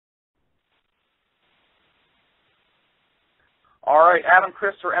All right, Adam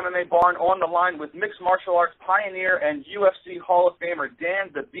Crist for MMA Barn on the line with mixed martial arts pioneer and UFC Hall of Famer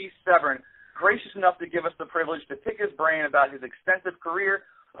Dan the Beast Severn, gracious enough to give us the privilege to pick his brain about his extensive career,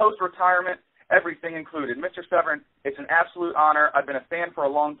 post-retirement, everything included. Mr. Severn, it's an absolute honor. I've been a fan for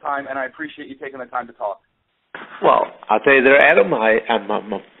a long time, and I appreciate you taking the time to talk. Well, I'll tell you there, Adam, I'm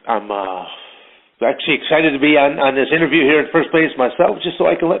actually excited to be on this interview here in first place myself, just so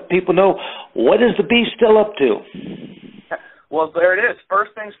I can let people know, what is the Beast still up to? Well, there it is.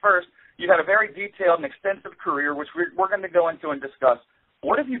 First things first, you had a very detailed and extensive career, which we're going to go into and discuss.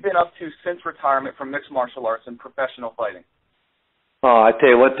 What have you been up to since retirement from mixed martial arts and professional fighting? Oh, I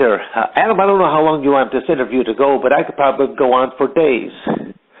tell you what there. Adam, I don't know how long you want this interview to go, but I could probably go on for days.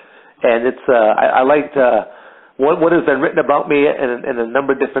 And it's I liked what has been written about me in a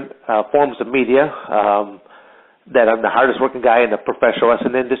number of different forms of media, that I'm the hardest working guy in the professional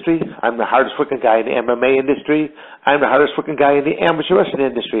wrestling industry. I'm the hardest working guy in the MMA industry. I'm the hardest working guy in the amateur wrestling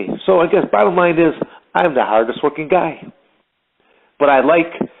industry. So I guess bottom line is I'm the hardest working guy. But I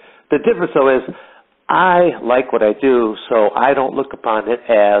like, the difference though is I like what I do, so I don't look upon it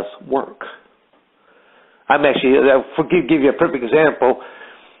as work. I'm actually, give you a perfect example.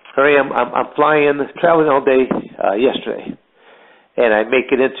 Here I am, I'm flying, traveling all day yesterday. And I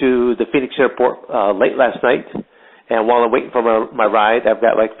make it into the Phoenix airport late last night. And while I'm waiting for my ride, I've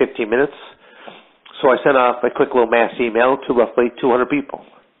got like 15 minutes. So I sent off a quick little mass email to roughly 200 people.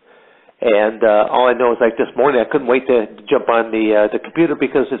 And all I know is like this morning, I couldn't wait to jump on the computer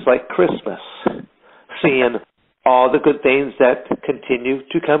because it's like Christmas, seeing all the good things that continue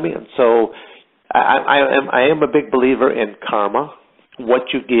to come in. So I am a big believer in karma.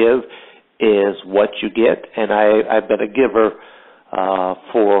 What you give is what you get. And I've been a giver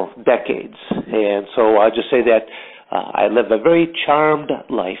for decades. And so I'll just say that I live a very charmed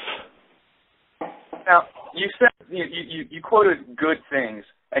life. Now, you said you quoted good things,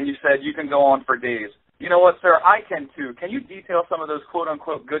 and you said you can go on for days. You know what, sir? I can too. Can you detail some of those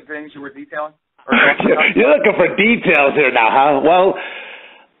quote-unquote good things you were detailing? You're looking for details here now, huh? Well,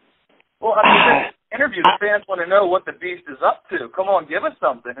 I mean, this interview, the fans want to know what the Beast is up to. Come on, give us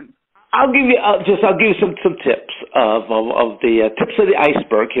something. I'll give you some tips of the tips of the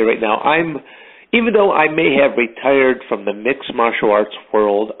iceberg here right now. Even though I may have retired from the mixed martial arts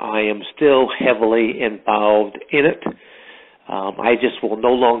world, I am still heavily involved in it. I just will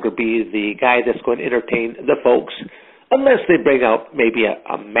no longer be the guy that's going to entertain the folks, unless they bring out maybe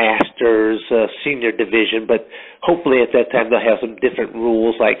a master's, senior division, but hopefully at that time they'll have some different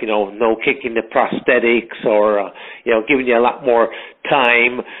rules, like, no kicking the prosthetics, or, giving you a lot more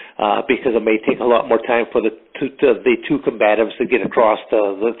time, because it may take a lot more time for the two combatives to get across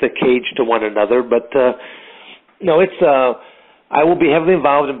the cage to one another. But, I will be heavily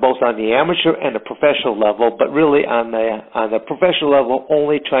involved in both on the amateur and the professional level, but really on the professional level,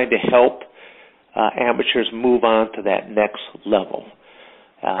 only trying to help amateurs move on to that next level,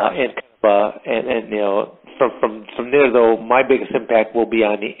 and from there though, my biggest impact will be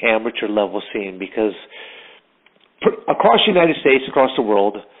on the amateur level scene, because across the United States, across the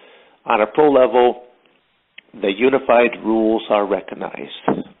world, on a pro level, the unified rules are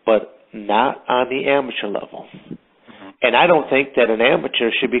recognized, but not on the amateur level. And I don't think that an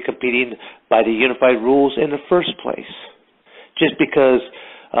amateur should be competing by the unified rules in the first place, just because.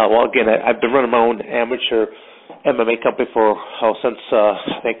 Again, I've been running my own amateur MMA company since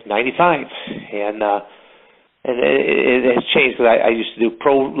I think '95, and it has changed. Because I used to do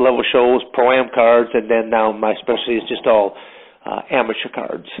pro level shows, pro-am cards, and then now my specialty is just all amateur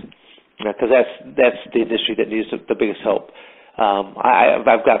cards, because that's the industry that needs the biggest help.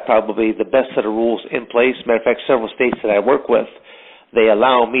 I've got probably the best set of rules in place. Matter of fact, several states that I work with, they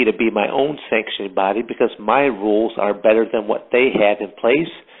allow me to be my own sanctioning body because my rules are better than what they have in place.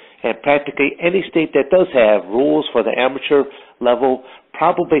 And practically any state that does have rules for the amateur level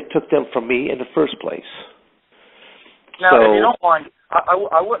probably took them from me in the first place. Now, if you don't mind,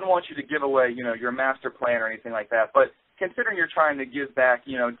 I wouldn't want you to give away, your master plan or anything like that. But considering you're trying to give back,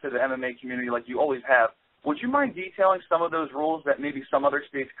 to the MMA community like you always have, would you mind detailing some of those rules that maybe some other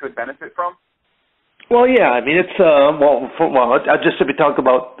states could benefit from? Well, yeah. I mean, it's just to be talking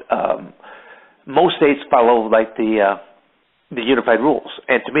about, most states follow like the unified rules,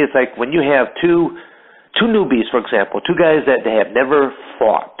 and to me, it's like when you have two newbies, for example, two guys that they have never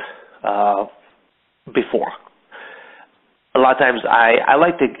fought before. A lot of times, I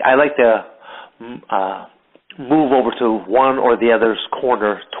like to move over to one or the other's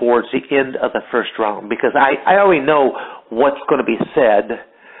corner towards the end of the first round, because I already know what's going to be said,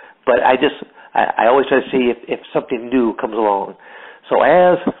 but I always try to see if something new comes along. So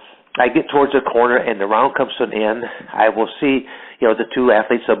as I get towards the corner and the round comes to an end, I will see, the two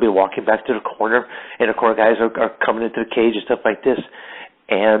athletes, they'll be walking back to the corner, and the corner guys are coming into the cage and stuff like this.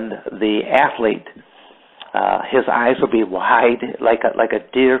 And the athlete, his eyes will be wide like a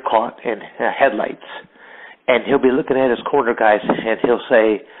deer caught in headlights. And he'll be looking at his corner guys, and he'll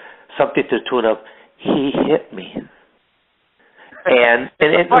say something to the tune of, "He hit me." And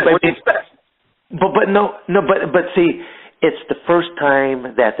but see, it's the first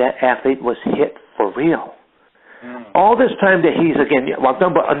time that athlete was hit for real. All this time that he's, again, well, I'm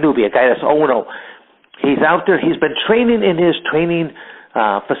talking about a newbie, a guy that's 0-0. He's out there, he's been training in his training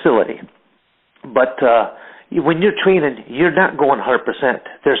facility. But when you're training, you're not going 100%.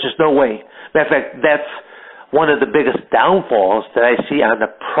 There's just no way. Matter of fact, that's one of the biggest downfalls that I see on the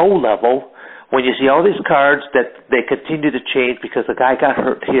pro level, when you see all these cards that they continue to change because a guy got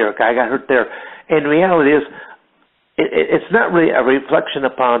hurt here, a guy got hurt there. And reality is, it's not really a reflection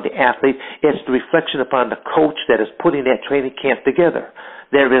upon the athlete, it's the reflection upon the coach that is putting that training camp together.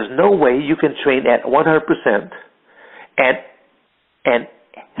 There is no way you can train at 100% and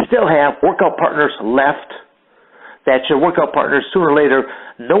still have workout partners left. That's your workout partners. Sooner or later,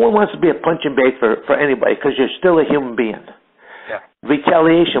 no one wants to be a punching bag for anybody because you're still a human being. Yeah.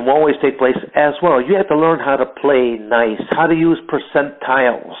 Retaliation will always take place as well. You have to learn how to play nice, how to use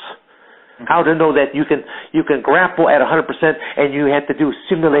percentiles, how to know that you can grapple at 100% and you have to do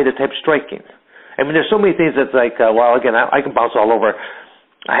simulated type striking. I mean, there's so many things that's like, again, I can bounce all over.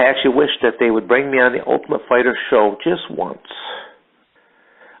 I actually wish that they would bring me on the Ultimate Fighter show just once.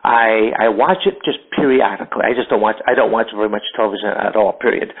 I watch it just periodically. I don't watch very much television at all,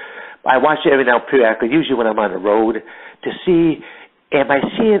 period. I watch it every now and periodically, usually when I'm on the road, to see, am I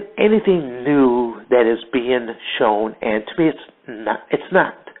seeing anything new that is being shown? And to me, it's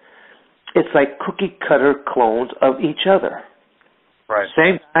not. It's like cookie-cutter clones of each other. Right.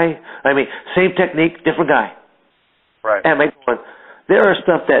 Same guy, same technique, different guy. Right. And there are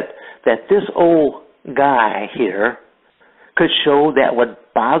stuff that this old guy here could show that would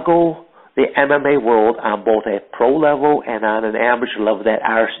boggle the MMA world on both a pro level and on an amateur level that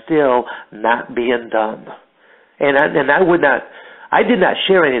are still not being done. And I did not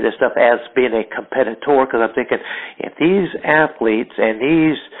share any of this stuff as being a competitor, because I'm thinking, if these athletes and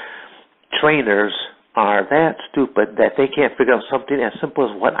these trainers are that stupid that they can't figure out something as simple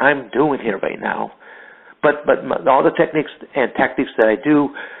as what I'm doing here right now. But all the techniques and tactics that I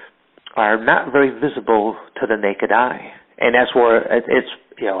do are not very visible to the naked eye. And that's where it's,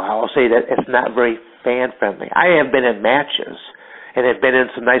 I'll say that it's not very fan-friendly. I have been in matches and have been in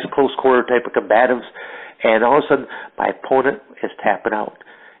some nice close-quarter type of combatives, and all of a sudden my opponent is tapping out.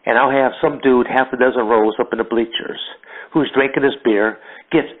 And I'll have some dude half a dozen rows up in the bleachers who's drinking his beer,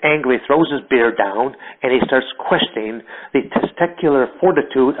 gets angry, throws his beer down, and he starts questioning the testicular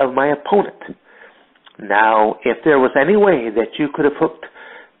fortitude of my opponent. Now, if there was any way that you could have hooked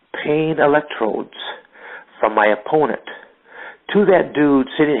pain electrodes from my opponent to that dude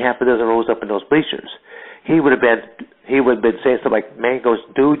sitting half a dozen rows up in those bleachers, he would have been saying something like, "Man," goes,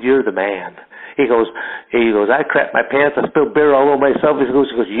 "Dude, you're the man." He goes, "I crap my pants, I spilled beer all over myself." He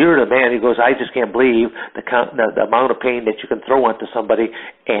goes, "You're the man." He goes, "I just can't believe the amount of pain that you can throw onto somebody,"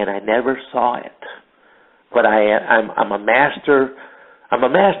 and I never saw it. But I'm a master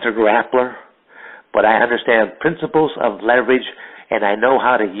grappler, but I understand principles of leverage, and I know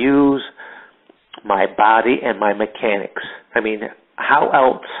how to use my body and my mechanics. I mean, how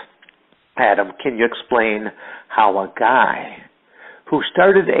else, Adam, can you explain how a guy who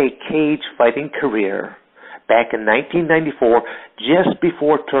started a cage fighting career back in 1994, just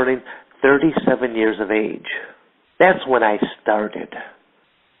before turning 37 years of age? That's when I started.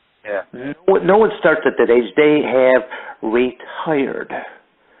 Yeah. No one starts at that age. They have retired.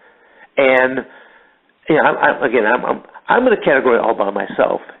 And I'm in a category all by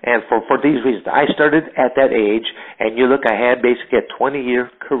myself, and for these reasons, I started at that age, and you look, I had basically a 20-year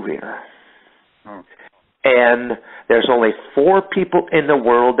career. And there's only 4 people in the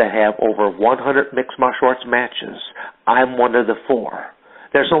world that have over 100 mixed martial arts matches. I'm one of the 4.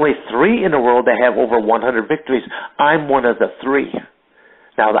 There's only 3 in the world that have over 100 victories. I'm one of the 3.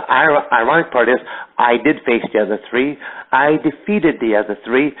 Now, the ironic part is I did face the other 3. I defeated the other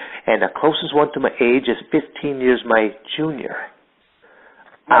 3, and the closest one to my age is 15 years my junior.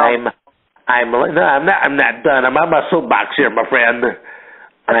 No. I'm not done. I'm on my soapbox here, my friend.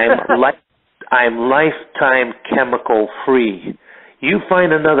 I'm lifetime chemical free. You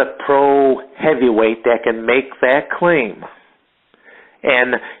find another pro heavyweight that can make that claim.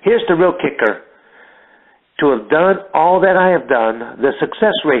 And here's the real kicker. To have done all that I have done, the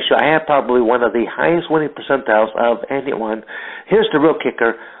success ratio, I have probably one of the highest winning percentiles of anyone. Here's the real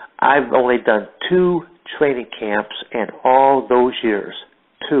kicker. I've only done 2 training camps in all those years.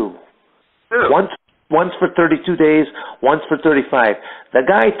 2. Once for 32 days, once for 35. The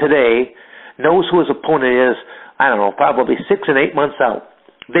guy today knows who his opponent is, I don't know, probably 6 and 8 months out.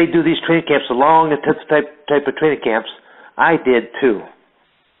 They do these training camps, long, intense type of training camps. I did too.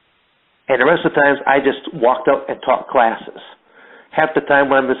 And the rest of the times, I just walked out and taught classes. Half the time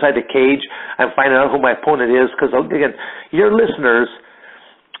when I'm inside the cage, I'm finding out who my opponent is, because, again, your listeners,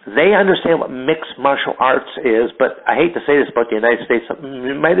 they understand what mixed martial arts is, but I hate to say this about the United States.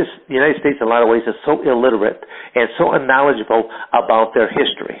 The United States, in a lot of ways, is so illiterate and so unknowledgeable about their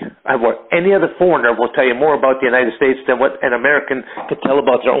history. Any other foreigner will tell you more about the United States than what an American could tell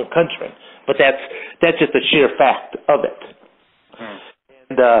about their own country. But that's just the sheer fact of it.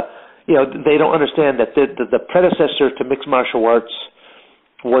 And they don't understand that the predecessor to mixed martial arts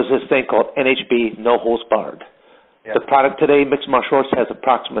was this thing called NHB, no holds barred. Yeah. The product today, mixed martial arts, has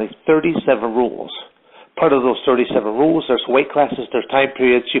approximately 37 rules. Part of those 37 rules, there's weight classes, there's time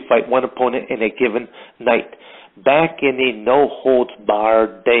periods. You fight one opponent in a given night. Back in the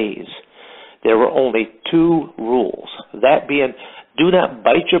no-holds-barred days, there were only 2 rules. That being, do not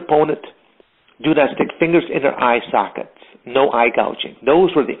bite your opponent, do not stick fingers in their eye sockets, no eye gouging.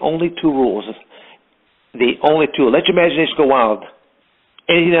 Those were the only 2 rules. The only 2. Let your imagination go wild.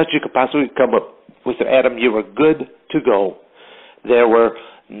 Anything else you could possibly come up with, Adam, you were good to go. There were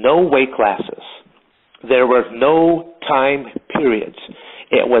no weight classes. There were no time periods.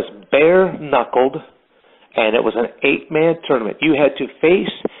 It was bare-knuckled, and it was an 8-man tournament. You had to face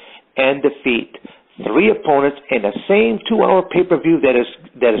and defeat 3 opponents in the same 2-hour pay-per-view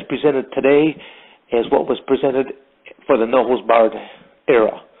that is presented today as what was presented for the no-holds-barred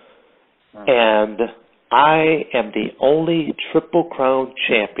era. And I am the only Triple Crown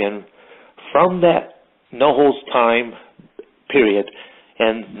champion from that no-holds time period,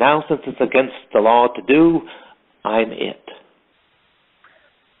 and now since it's against the law to do, I'm it.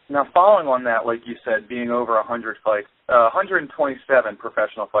 Now, following on that, like you said, being over 100 fights, 127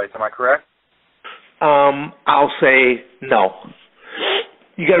 professional fights, am I correct? I'll say no.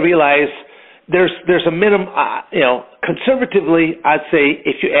 You got to realize there's a minimum, conservatively, I'd say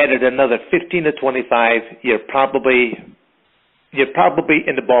if you added another 15 to 25, you're probably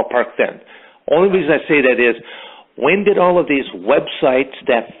in the ballpark then. Only reason I say that is, when did all of these websites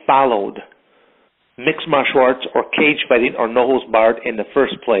that followed mixed martial arts or cage fighting or no holds barred in the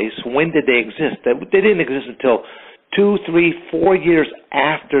first place, when did they exist? They didn't exist until 2, 3, 4 years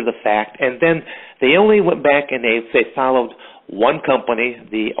after the fact, and then they only went back and they followed one company,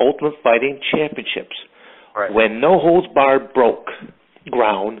 the Ultimate Fighting Championships. Right. When no holds barred broke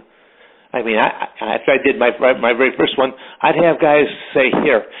ground, I mean, if I did my very first one, I'd have guys say,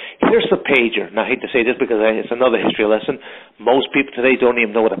 here's the pager. Now, I hate to say this because it's another history lesson. Most people today don't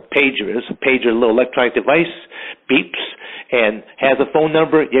even know what a pager is. A pager is a little electronic device, beeps, and has a phone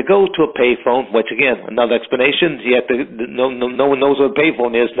number. You go to a payphone, which, again, another explanation. You have to, no one knows what a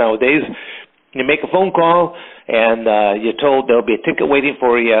payphone is nowadays. You make a phone call, and you're told there'll be a ticket waiting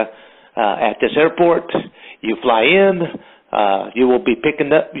for you at this airport. You fly in. You will be picked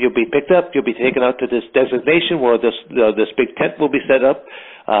up. You'll be taken out to this designation where this big tent will be set up.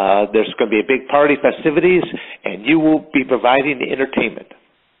 There's going to be a big party, festivities, and you will be providing the entertainment.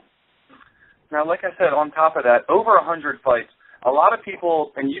 Now, like I said, on top of that, over 100 fights, a lot of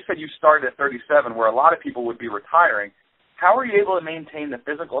people, and you said you started at 37, where a lot of people would be retiring. How are you able to maintain the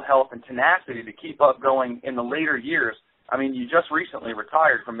physical health and tenacity to keep up going in the later years? I mean, you just recently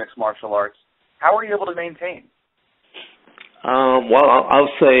retired from mixed martial arts. How are you able to maintain? Well, I'll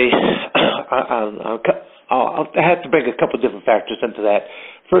say I'll have to bring a couple of different factors into that.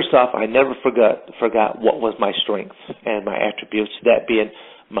 First off, I never forgot what was my strength and my attributes, that being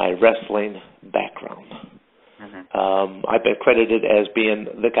my wrestling background. Mm-hmm. I've been credited as being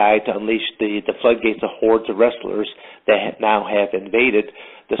the guy to unleash the floodgates of hordes of wrestlers that now have invaded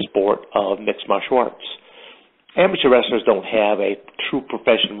the sport of mixed martial arts. Amateur wrestlers don't have a true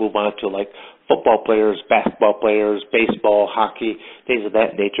profession to move on to, like football players, basketball players, baseball, hockey, things of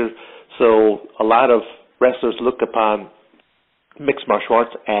that nature. So a lot of wrestlers look upon mixed martial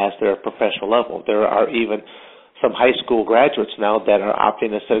arts as their professional level. There are even some high school graduates now that are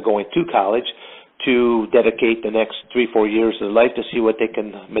opting, instead of going to college, to dedicate the next 3-4 years of their life to see what they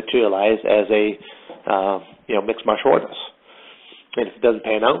can materialize as a mixed martial artist. And if it doesn't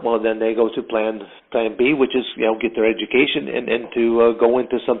pan out, well, then they go to plan B, which is, get their education and to go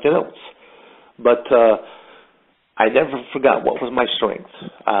into something else. But I never forgot what was my strength.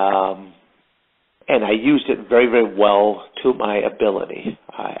 And I used it very, very well to my ability.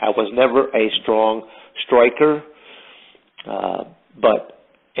 I was never a strong striker, but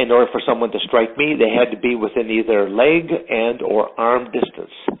in order for someone to strike me, they had to be within either leg and or arm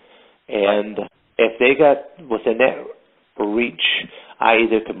distance. And if they got within that reach, I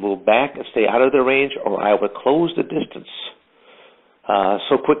either could move back and stay out of their range, or I would close the distance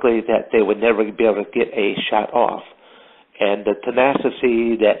so quickly that they would never be able to get a shot off. And the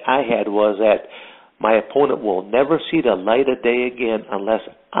tenacity that I had was that my opponent will never see the light of day again unless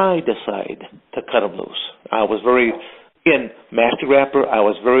I decide to cut him loose. I was very, again, master grappler, I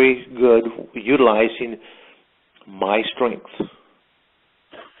was very good utilizing my strength.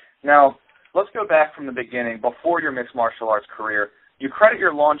 Now, let's go back from the beginning, before your mixed martial arts career. You credit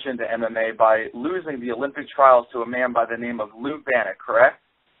your launch into MMA by losing the Olympic trials to a man by the name of Lou Bannock, correct?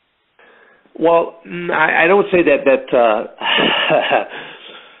 Well, I don't say that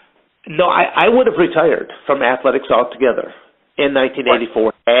no, I would have retired from athletics altogether in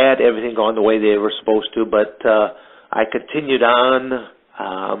 1984 had everything gone the way they were supposed to, but I continued on.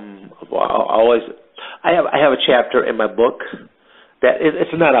 I have a chapter in my book that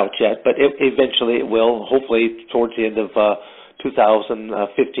it's not out yet, but eventually it will. Hopefully, towards the end of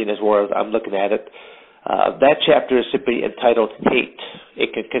 2015 is where I'm looking at it. That chapter is simply entitled Hate.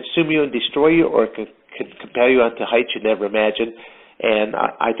 It can consume you and destroy you, or it can compel you onto heights you never imagined. And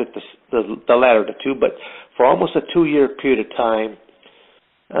I took the latter of the two. But for almost a 2-year period of time,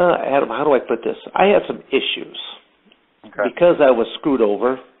 Adam, how do I put this? I had some issues because I was screwed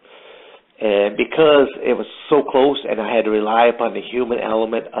over, and because it was so close, and I had to rely upon the human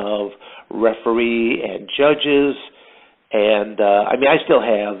element of referee and judges. And I still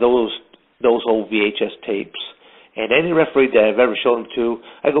have those old VHS tapes. And any referee that I've ever shown them to,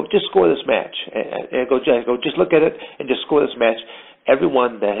 I go, just score this match. And I go, just look at it and just score this match.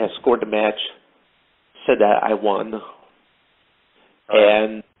 Everyone that has scored the match said that I won.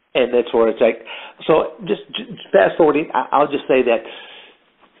 And that's where it's like, so just fast forwarding, I'll just say that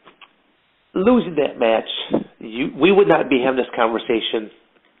losing that match, we would not be having this conversation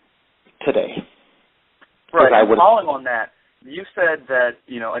today. Right. And following on that, you said that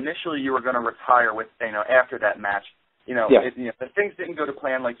initially you were going to retire with after that match. The things didn't go to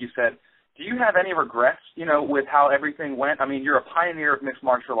plan, like you said. Do you have any regrets with how everything went? I mean, you're a pioneer of mixed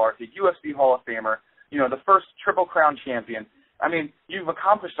martial arts, a UFC Hall of Famer, the first Triple Crown champion. I mean, you've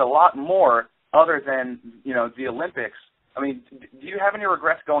accomplished a lot more other than the Olympics. I mean, do you have any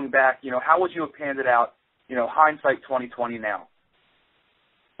regrets going back? How would you have panned it out? Hindsight 2020 now.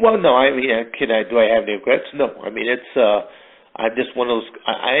 Well, no. I mean, do I have any regrets? No. I mean, it's. I'm just one of those.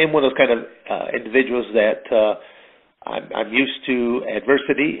 I am one of those kind of individuals that I'm used to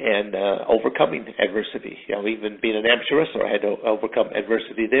adversity and overcoming adversity. Even being an amateur wrestler, I had to overcome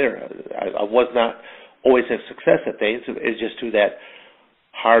adversity there. I was not always a success at things. It's just through that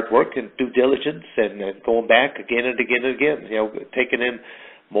hard work and due diligence and going back again and again and again. Taking in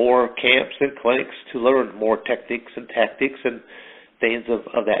more camps and clinics to learn more techniques and tactics and things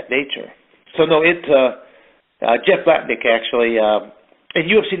of that nature. So no, Jeff Blatnick actually in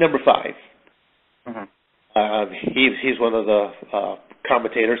UFC number 5. Mm-hmm. He's one of the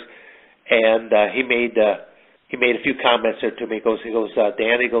commentators, and he made a few comments there to me. He goes,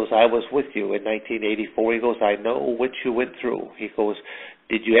 Dan, he goes, I was with you in 1984. He goes, I know what you went through. He goes,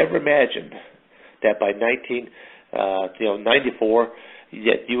 did you ever imagine that by 94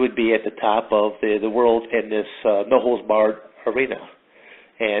 that you would be at the top of the world in this no holds barred arena?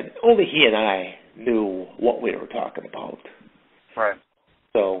 And only he and I knew what we were talking about. Right.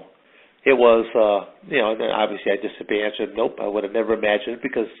 So it was, and then obviously I just simply answered, nope, I would have never imagined it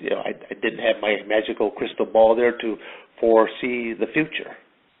because, I didn't have my magical crystal ball there to foresee the future.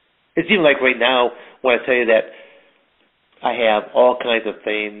 It's even like right now when I tell you that I have all kinds of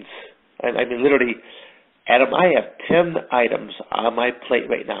things. I mean, literally, Adam, I have 10 items on my plate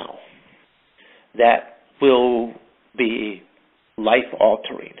right now that will be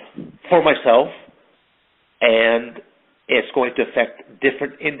life-altering for myself, and it's going to affect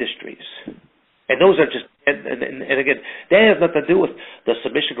different industries. And those are just, and again, that has nothing to do with the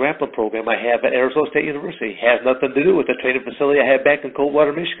submission grappling program I have at Arizona State University. It has nothing to do with the training facility I have back in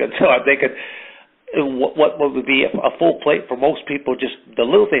Coldwater, Michigan. So I'm thinking, what would be a full plate for most people, just the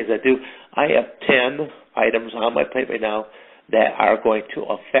little things I do. I have 10 items on my plate right now that are going to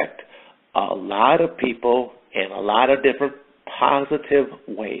affect a lot of people in a lot of different positive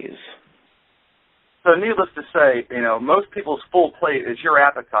ways. So needless to say, most people's full plate is your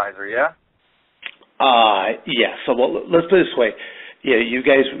appetizer, yeah? Yeah. So let's put it this way. Yeah, you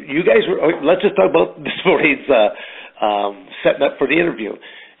guys were, let's just talk about this morning's setting up for the interview.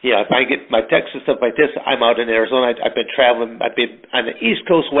 Yeah, if I get my text and stuff like this, I'm out in Arizona. I've been traveling. I've been on the East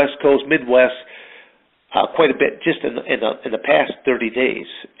Coast, West Coast, Midwest, quite a bit just in the past 30 days.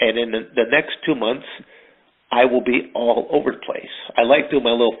 And in the next 2 months, I will be all over the place. I like doing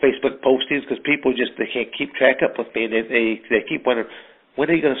my little Facebook postings because people they can't keep track up with me, and they keep wondering, when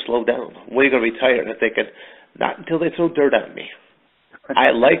are you going to slow down? When are you going to retire? And I'm thinking, not until they throw dirt on me.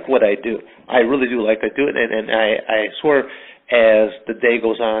 I like what I do. I really do like what I do, and I swear, as the day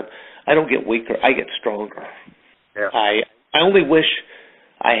goes on, I don't get weaker. I get stronger. Yeah. I only wish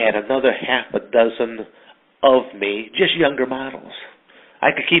I had another half a dozen of me, just younger models.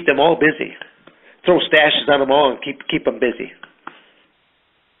 I could keep them all busy. Throw stashes on them all and keep them busy.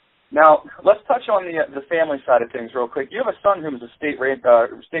 Now, let's touch on the family side of things real quick. You have a son who's a state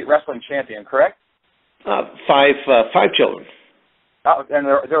wrestling champion, correct? 5 children. And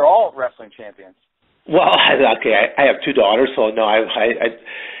they're all wrestling champions. Well, okay, I have 2 daughters, so no, I have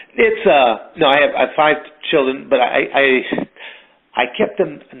 5 children, but I kept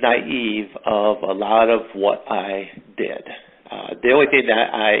them naive of a lot of what I did. The only thing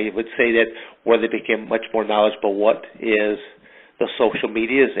that I would say that where they became much more knowledgeable what is the social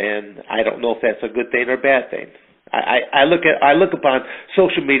medias, and I don't know if that's a good thing or a bad thing. I look upon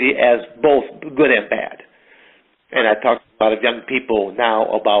social media as both good and bad, and I talk to a lot of young people now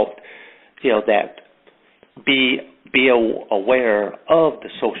about that be aware of the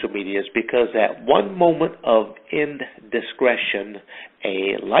social medias, because at one moment of indiscretion,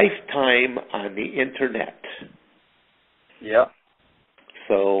 a lifetime on the internet. Yeah.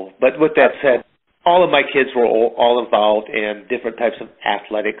 So, but with that said, all of my kids were all involved in different types of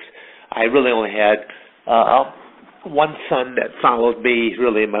athletics. I really only had one son that followed me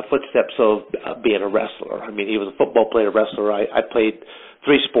really in my footsteps of being a wrestler. I mean, he was a football player, wrestler. I played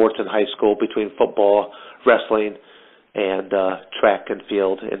 3 sports in high school between football, wrestling, and track and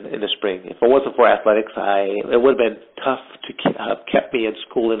field in the spring. If it wasn't for athletics, it would have been tough to have kept me in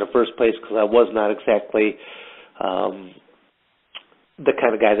school in the first place, because I was not exactly the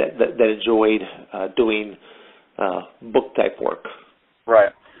kind of guy that enjoyed doing book type work.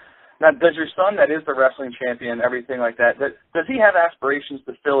 Right. Now, does your son, that is the wrestling champion, everything like that, does he have aspirations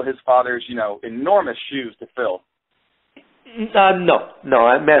to fill his father's, enormous shoes to fill? No.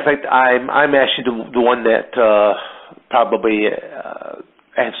 Matter of fact, I'm actually the one that probably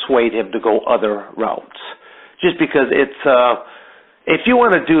has swayed him to go other routes, just because it's if you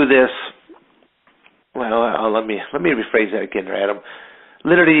want to do this. Well, let me rephrase that again, Adam.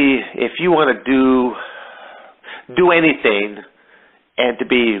 Literally, if you want to do anything and to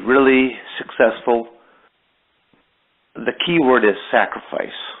be really successful, the key word is sacrifice.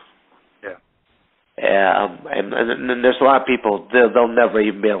 And there's a lot of people, they'll never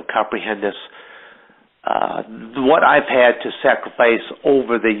even be able to comprehend this. What I've had to sacrifice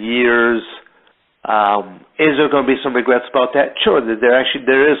over the years, is there going to be some regrets about that? Sure,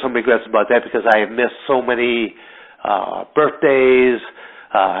 there is some regrets about that, because I have missed so many birthdays,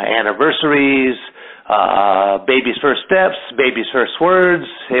 anniversaries, baby's first steps, baby's first words.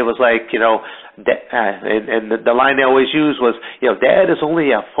 It was like, and the line I always used was, Dad is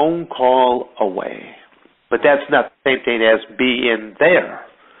only a phone call away. But that's not the same thing as being there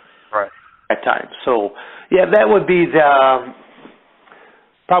at times. So, yeah, that would be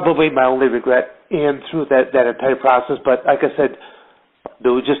probably my only regret through that entire process. But like I said,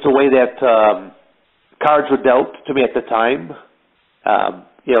 there was just the way that cards were dealt to me at the time.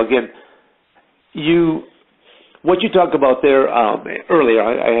 Again, what you talked about there earlier,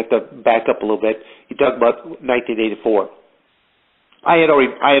 I have to back up a little bit. You talked about 1984. I had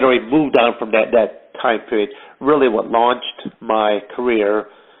already moved on from that time period. Really, what launched my career,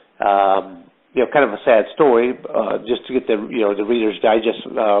 kind of a sad story, just to get the Reader's Digest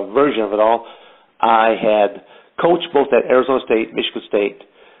version of it all. I had coached both at Arizona State, Michigan State.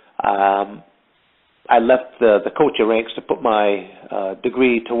 I left the coaching ranks to put my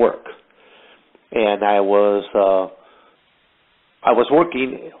degree to work, and I was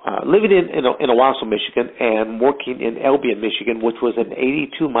working, living in Owasso, Michigan, and working in Albion, Michigan, which was an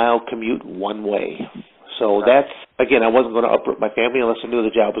 82-mile commute one way. So that's, again, I wasn't going to uproot my family unless I knew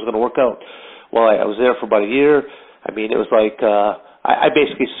the job was going to work out. Well, I was there for about a year. I mean, it was like I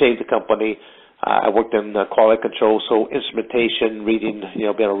basically saved the company. I worked in quality control, so instrumentation, reading, being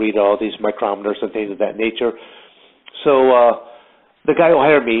able to read all these micrometers and things of that nature. So the guy who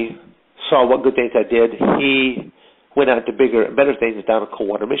hired me saw what good things I did. He went on to bigger and better things down in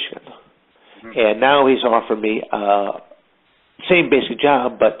Coldwater, Michigan. Mm-hmm. And now he's offering me same basic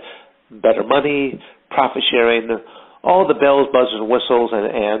job, but better money, profit sharing, all the bells, buzzers, and whistles.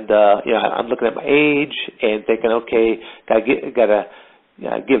 And I'm looking at my age and thinking, okay, gotta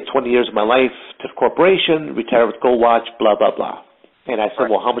give 20 years of my life to the corporation, retire with gold watch, blah, blah, blah. And I said,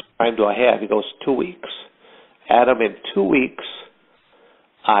 well, how much time do I have? He goes, 2 weeks. Adam, in 2 weeks,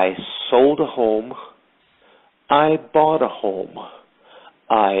 I sold a home. I bought a home.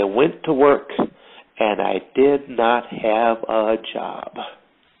 I went to work, and I did not have a job.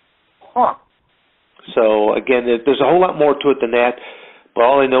 Huh. So, again, there's a whole lot more to it than that, but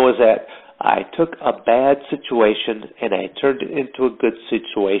all I know is that I took a bad situation, and I turned it into a good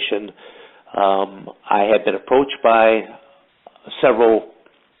situation. I had been approached by several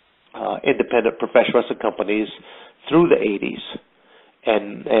independent professional wrestling companies through the 80s,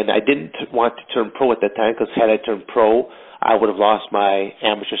 and I didn't want to turn pro at that time, because had I turned pro, I would have lost my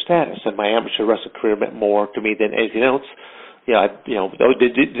amateur status, and my amateur wrestling career meant more to me than anything else.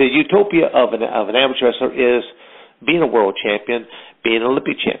 The utopia of an amateur wrestler is being a world champion, being an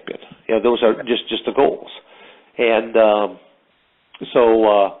Olympic champion. Those are just the goals. And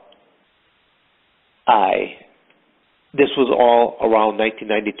this was all around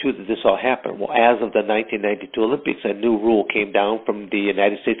 1992 that this all happened. Well, as of the 1992 Olympics, a new rule came down from the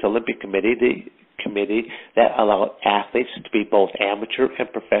United States Olympic Committee, the committee that allowed athletes to be both amateur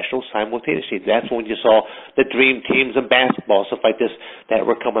and professional simultaneously. That's when you saw the dream teams in basketball, stuff like this, that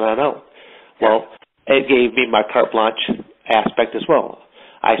were coming on out. Well, it gave me my carte blanche aspect as well.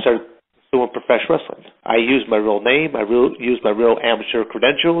 I started doing professional wrestling. I used my real name. I used my real amateur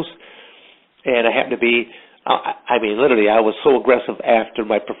credentials, and I happened to be literally, I was so aggressive after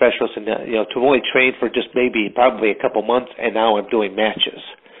my professionals, and to only train for just probably a couple months, and now I'm doing matches.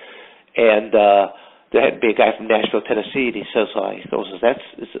 And there had to be a guy from Nashville, Tennessee, and he goes,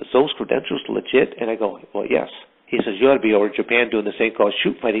 is those credentials legit? And I go, well, yes. He says, you ought to be over in Japan doing this thing called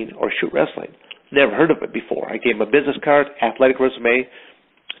shoot fighting or shoot wrestling. Never heard of it before. I gave him a business card, athletic resume.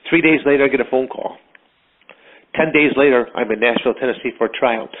 3 days later, I get a phone call. 10 days later, I'm in Nashville, Tennessee for a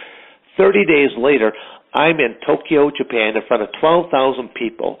tryout. 30 days later, I'm in Tokyo, Japan, in front of 12,000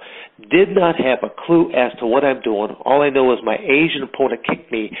 people, did not have a clue as to what I'm doing. All I know is my Asian opponent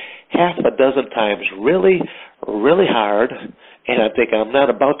kicked me half a dozen times really, really hard, and I'm thinking I'm not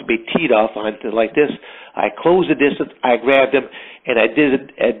about to be teed off on like this. I closed the distance, I grabbed him, and I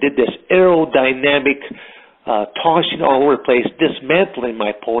did this aerodynamic tossing all over the place, dismantling my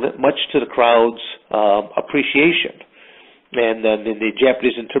opponent, much to the crowd's appreciation. And then the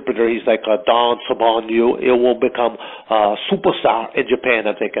Japanese interpreter, he's like, Don Saban, you will become a superstar in Japan.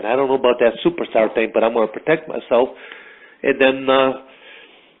 I'm thinking, I don't know about that superstar thing, but I'm going to protect myself. And then, a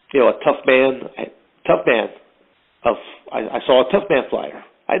tough man. I saw a tough man flyer.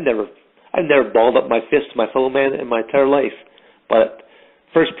 I never balled up my fist to my fellow man in my entire life. But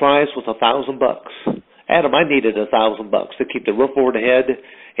first prize was $1,000. Adam, I needed $1,000 to keep the roof over the head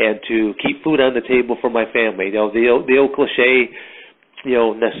and to keep food on the table for my family. The old cliche,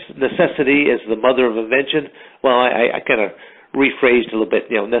 necessity is the mother of invention. Well, I kind of rephrased a little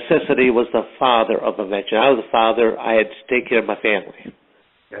bit. Necessity was the father of invention. I was a father. I had to take care of my family.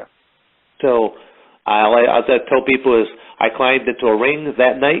 Yeah. So I'll tell people is I climbed into a ring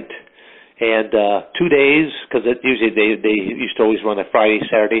that night, and 2 days, because usually they used to always run a Friday,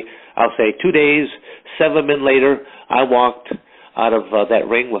 Saturday. I'll say 2 days, 7 minutes later, I walked out of that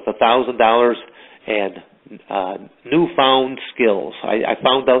ring with $1,000 and newfound skills. I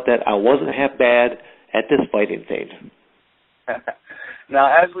found out that I wasn't half bad at this fighting thing. Now,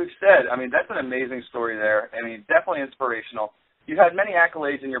 as we've said, that's an amazing story there. Definitely inspirational. You had many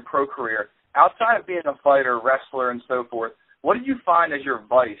accolades in your pro career. Outside of being a fighter, wrestler, and so forth, what did you find as your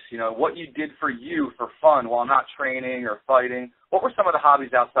vice? What you did for you for fun while not training or fighting? What were some of the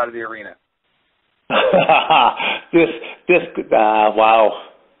hobbies outside of the arena? Wow.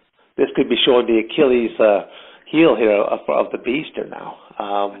 This could be showing the Achilles heel here of the beast here now.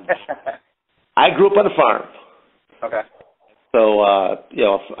 I grew up on a farm. Okay. So,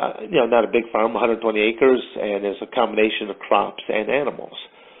 not a big farm, 120 acres, and there's a combination of crops and animals.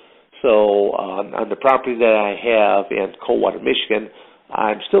 So on the property that I have in Coldwater, Michigan,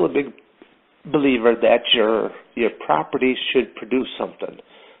 I'm still a big believer that your property should produce something.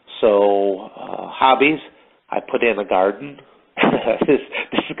 So hobbies, I put in a garden. this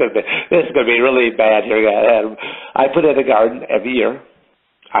is going to be really bad here. I put in a garden every year.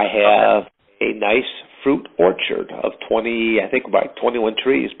 I have a nice fruit orchard of 21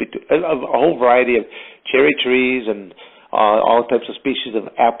 trees, a whole variety of cherry trees and all types of species of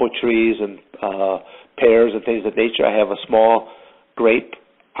apple trees and pears and things of nature. I have a small grape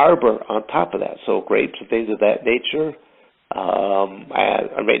arbor on top of that, so grapes and things of that nature.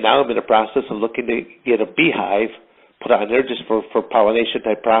 Right now I'm in the process of looking to get a beehive put on there just for pollination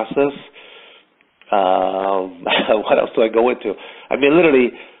type process. What else do I go into?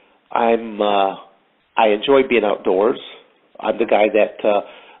 Literally, I enjoy being outdoors. I'm the guy that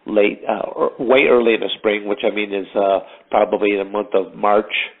way early in the spring, which I mean is probably in the month of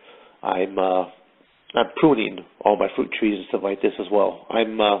March. I'm pruning all my fruit trees and stuff like this as well. I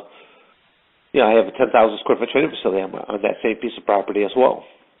have a 10,000 square foot training facility on that same piece of property as well,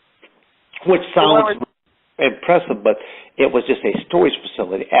 which sounds impressive, but it was just a storage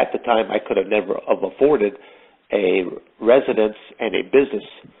facility. At the time, I could have never have afforded a residence and a business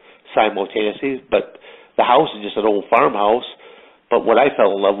simultaneously, but the house is just an old farmhouse. But what I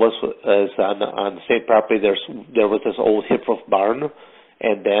fell in love with was on the same property, there was this old hip roof barn,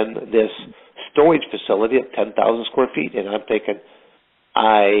 and then this storage facility of 10,000 square feet. And I'm thinking,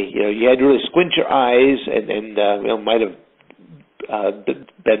 you had to really squint your eyes, and might have been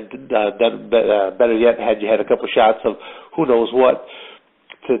better yet had you had a couple shots of who knows what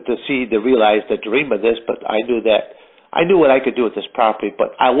to realize the dream of this. But I knew what I could do with this property,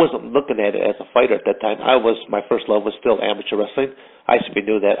 but I wasn't looking at it as a fighter at that time. My first love was still amateur wrestling. I simply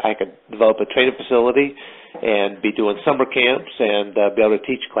knew that I could develop a training facility and be doing summer camps and be able to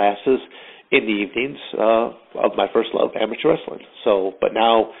teach classes in the evenings of my first love, amateur wrestling. But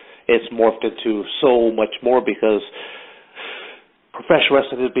now it's morphed into so much more because professional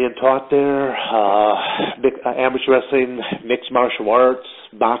wrestling is being taught there, amateur wrestling, mixed martial arts,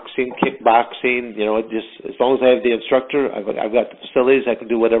 boxing, kickboxing. Just as long as I have the instructor, I've got the facilities, I can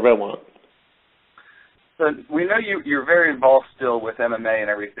do whatever I want. So we know you're very involved still with MMA and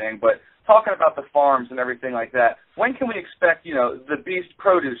everything, but talking about the farms and everything like that, when can we expect, the beast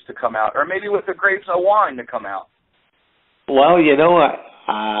produce to come out, or maybe with the grapes of wine to come out? Well,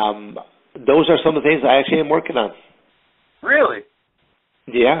 those are some of the things I actually am working on. Really?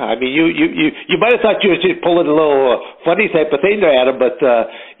 Yeah, I mean, you might have thought you were just pulling a little funny type of thing there, Adam, but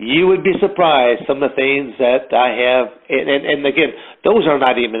you would be surprised some of the things that I have, and again, those are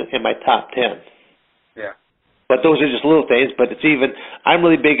not even in my top 10. Yeah. But those are just little things. But I'm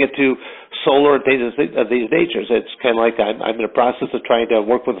really big into solar and things of these natures. It's kind of like I'm in the process of trying to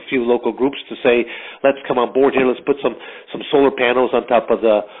work with a few local groups to say, let's come on board here, let's put some solar panels on top of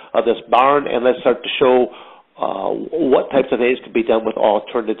this barn, and let's start to show what types of things can be done with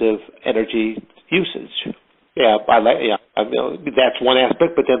alternative energy usage. Yeah, that's one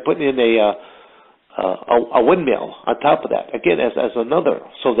aspect. But then putting in a windmill on top of that again as another,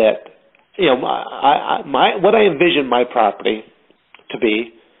 so that what I envision my property to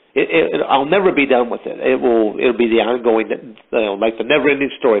be. I'll never be done with it. It'll be the ongoing, like the never-ending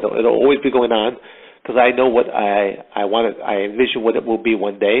story. It'll always be going on because I know what I want. I envision what it will be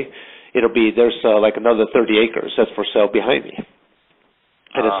one day. There's like another 30 acres that's for sale behind me,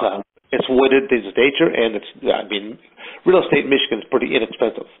 and it's wooded. There's nature, and real estate in Michigan is pretty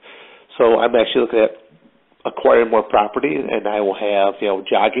inexpensive. So I'm actually looking at acquiring more property, and I will have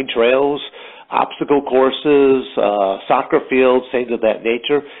jogging trails, obstacle courses, soccer fields, things of that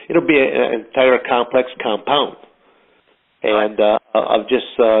nature. It'll be an entire complex compound, and of just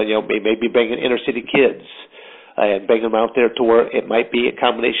maybe bringing inner city kids and bring them out there to where it might be a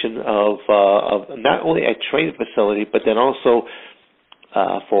combination of not only a training facility, but then also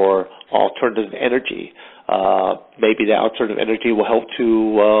for alternative energy. Maybe the alternative energy will help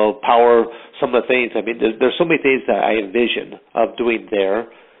to power some of the things. I mean, there's so many things that I envision of doing there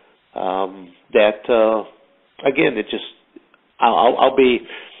again, it just,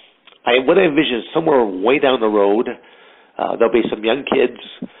 what I envision is somewhere way down the road, there'll be some young kids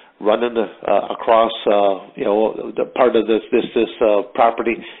running across, the part of this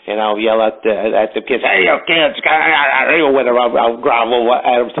property, and I'll yell at the kids, "Hey, you kids!" or whatever. I'll grovel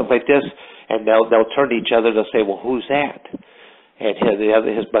at them, stuff like this, and they'll turn to each other. They'll say, "Well, who's that?" And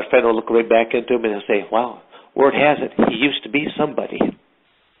my friend will look right back into him and he'll say, "Wow, word has it, he used to be somebody."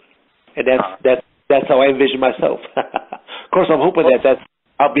 And that's how I envision myself. Of course, I'm hoping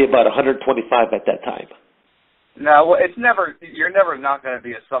I'll be about 125 at that time. No, well, you're never not going to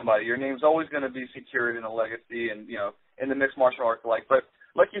be a somebody. Your name's always going to be secured in a legacy and, in the mixed martial arts alike. But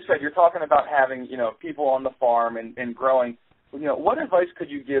like you said, you're talking about having, people on the farm and growing. What advice could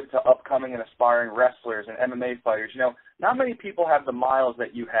you give to upcoming and aspiring wrestlers and MMA fighters? Not many people have the miles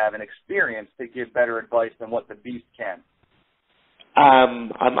that you have and experience to give better advice than what the Beast can.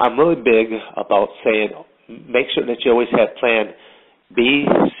 I'm really big about saying make sure that you always have plan B,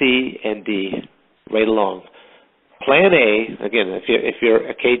 C, and D right along. Plan A, again, if you're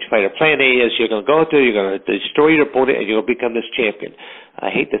a cage fighter, plan A is you're going to go out there, you're going to destroy your opponent, and you're going to become this champion. I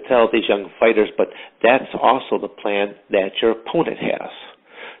hate to tell these young fighters, but that's also the plan that your opponent has.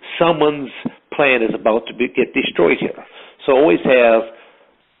 Someone's plan is about to get destroyed here. So always have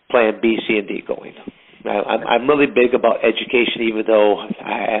plan B, C, and D going. I'm really big about education, even though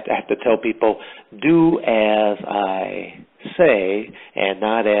I have to tell people, do as I say and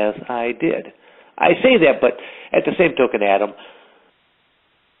not as I did. I say that, but at the same token, Adam,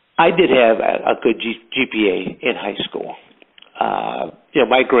 I did have a good GPA in high school.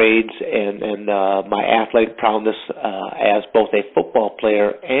 My grades and my athletic prowess as both a football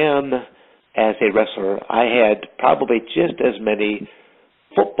player and as a wrestler, I had probably just as many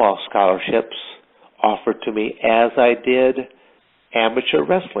football scholarships offered to me as I did amateur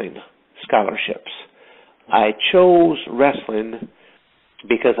wrestling scholarships. I chose wrestling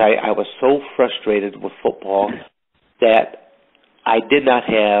because I was so frustrated with football that I did not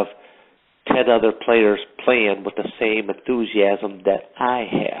have 10 other players playing with the same enthusiasm that I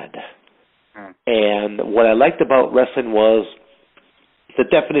had. And what I liked about wrestling was the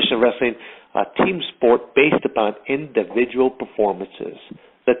definition of wrestling, a team sport based upon individual performances.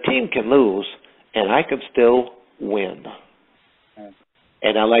 The team can lose, and I can still win.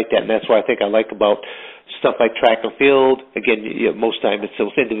 And I like that, and that's what I think I like about stuff like track and field. Again, most times it's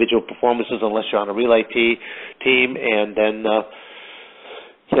those individual performances unless you're on a relay team, and then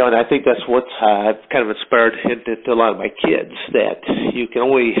and I think that's what I've kind of inspired into a lot of my kids, that you can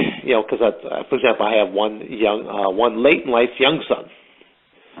only, because for example, I have one late in life young son,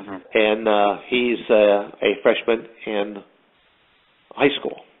 and he's a freshman in high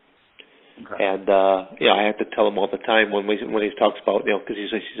school. Okay. And I have to tell him all the time when he talks about, because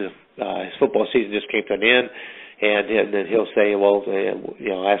his football season just came to an end, and then he'll say, well,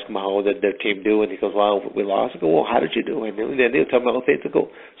 ask him how did their team do, and he goes, well, we lost. I go, well, how did you do? And then he'll tell me all the things. I go,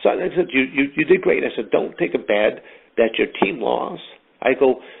 so I said, you did great. I said, don't take it bad that your team lost. I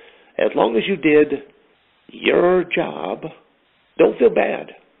go, as long as you did your job, don't feel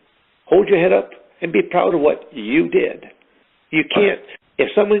bad. Hold your head up and be proud of what you did. You can't,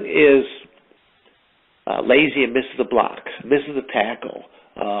 if someone is lazy and misses the block, misses the tackle,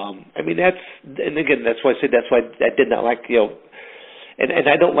 that's why I said that's why I did not like, and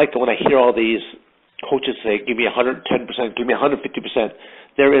I don't like it when I hear all these coaches say, give me 110%, give me 150%.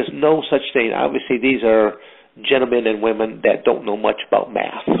 There is no such thing. Obviously, these are gentlemen and women that don't know much about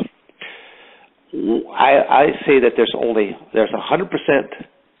math. I say that there's 100%,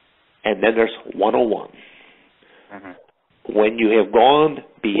 and then there's 101. When you have gone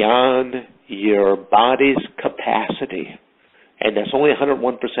beyond your body's capacity, and that's only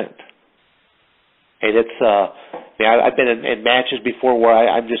 101%. And it's I've been in matches before where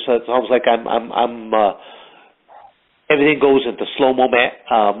I'm just, it's almost like I'm everything goes into slow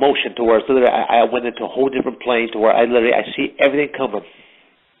motion to where I went into a whole different plane to where I see everything coming,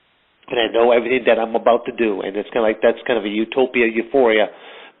 and I know everything that I'm about to do, and it's kind of like that's kind of a utopia, euphoria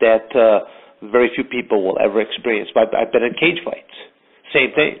that very few people will ever experience. But I've been in cage fights,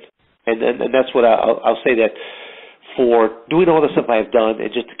 same thing, and that's what I'll say that. For doing all the stuff I've done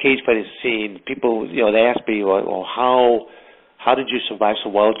and just the cage fighting scene, people, they ask me, well, how did you survive so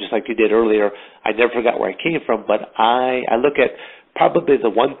well, just like you did earlier? I never forgot where I came from, but I look at probably the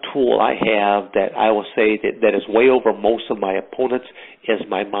one tool I have that I will say that is way over most of my opponents is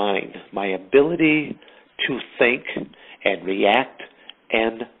my mind, my ability to think and react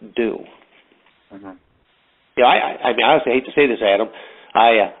and do. I honestly hate to say this, Adam.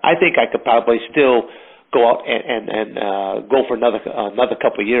 I think I could probably still go out and go for another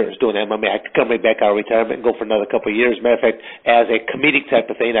couple of years doing MMA. I could come right back out of retirement and go for another couple of years. Matter of fact, as a comedic type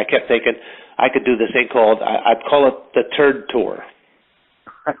of thing, I kept thinking I could do this thing called, I'd call it the turd tour.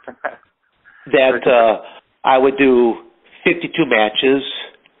 That I would do 52 matches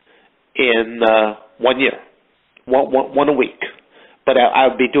in 1 year, one a week. But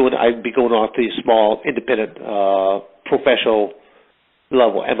I'd be going off these small, independent, professional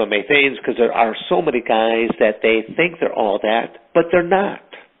level MMA things, because there are so many guys that they think they're all that, but they're not.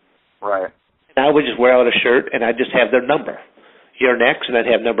 Right. And I would just wear out a shirt, and I'd just have their number. You're next, and I'd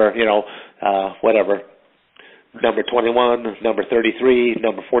have number, number 21, number 33,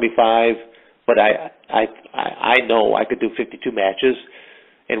 number 45. But I know I could do 52 matches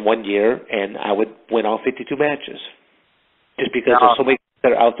in 1 year, and I would win all 52 matches. Just because there's so many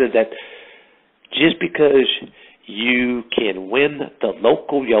that are out there that just because you can win the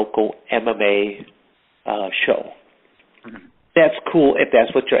local yokel MMA show. That's cool if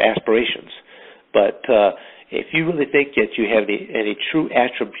that's what your aspirations. But if you really think that you have any true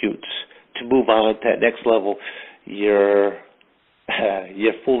attributes to move on to that next level, you're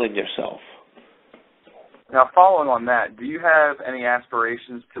fooling yourself. Now, following on that, do you have any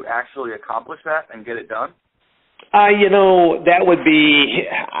aspirations to actually accomplish that and get it done? That would be,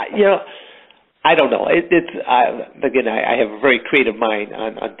 I don't know. Again, I have a very creative mind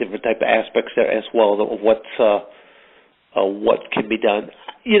on different type of aspects there as well of what's what can be done.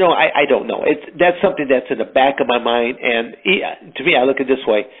 I don't know. That's something that's in the back of my mind. And to me, I look at it this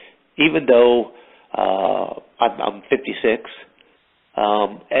way: even though I'm 56,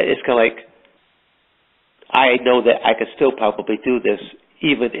 it's kind of like I know that I could still probably do this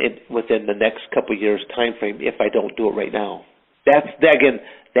even within the next couple of years time frame if I don't do it right now.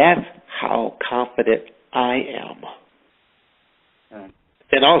 That's how confident I am.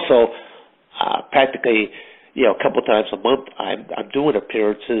 And also, practically, a couple times a month, I'm doing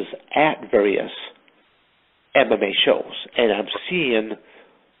appearances at various MMA shows, and I'm seeing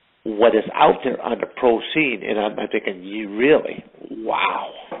what is out there on the pro scene, and I'm thinking, you really,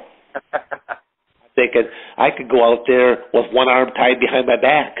 wow. I'm thinking I could go out there with one arm tied behind my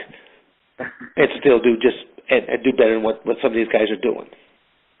back and still do and do better than what some of these guys are doing.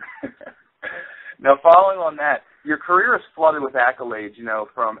 Now, following on that, your career is flooded with accolades,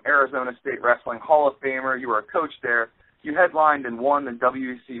 from Arizona State Wrestling Hall of Famer. You were a coach there. You headlined and won the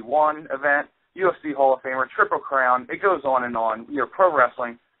WC1 event, UFC Hall of Famer, Triple Crown. It goes on and on. You're pro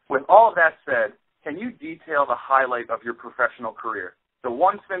wrestling. With all of that said, can you detail the highlight of your professional career, the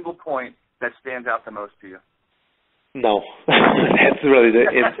one single point that stands out the most to you? No. That's really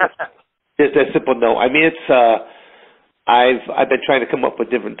it's a simple no. I mean, it's I've been trying to come up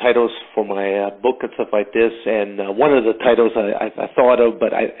with different titles for my book and stuff like this, and one of the titles I thought of,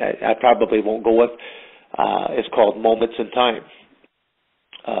 but I probably won't go with, is called Moments in Time.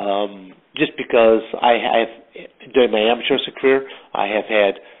 Just because during my amateur career, I have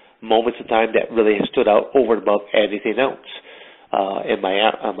had moments in time that really have stood out over and above anything else. In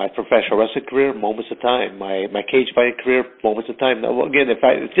my professional wrestling career, moments of time. My cage fighting career, moments of time. Now, again,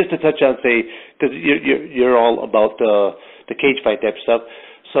 just to touch on, say, because you're all about the cage fight type stuff.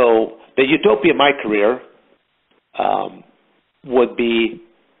 So the utopia of my career would be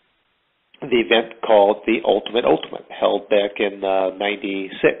the event called the Ultimate, held back in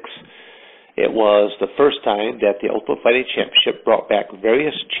 '96. It was the first time that the Ultimate Fighting Championship brought back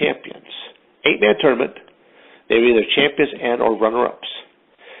various champions. 8-man tournament. They were either champions and or runner-ups.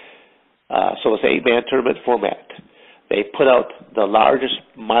 So it's an 8-man tournament format. They put out the largest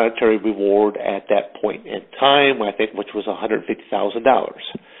monetary reward at that point in time, I think, which was $150,000.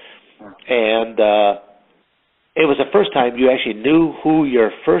 And it was the first time you actually knew who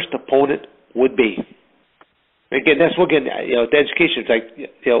your first opponent would be. Again, that's the education. It's like,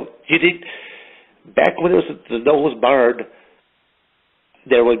 you didn't, back when the no was barred,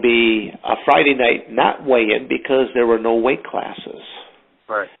 there would be a Friday night not weigh-in because there were no weight classes.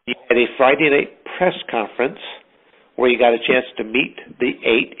 Right. You had a Friday night press conference where you got a chance to meet the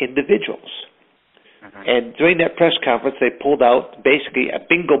 8 individuals. Mm-hmm. And during that press conference, they pulled out basically a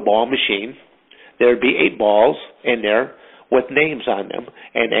bingo ball machine. There would be 8 balls in there with names on them.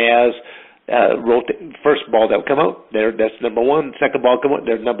 And as first ball that would come out, that's number 1. Second ball come out,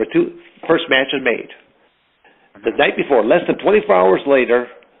 there's number 2. First match is made. The night before, less than 24 hours later,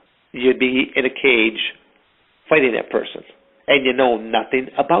 you'd be in a cage fighting that person, and you know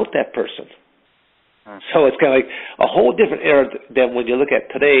nothing about that person. So it's kind of like a whole different era than when you look at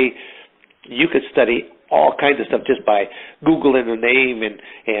today. You could study all kinds of stuff just by Googling the name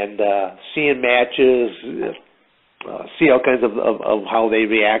and seeing matches, see all kinds of how they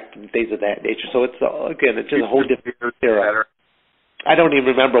react and things of that nature. So it's it's just a whole different era. I don't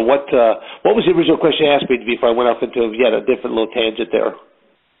even remember what was the original question you asked me before I went off into yet a different little tangent there.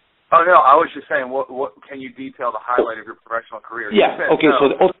 Oh, no, I was just saying, what can you detail the highlight of your professional career? Yeah, okay, no.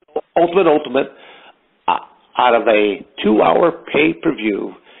 So the Ultimate, out of a 2-hour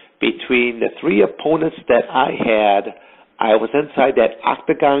pay-per-view between the 3 opponents that I had, I was inside that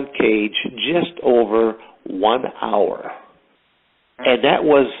octagon cage just over 1 hour. And that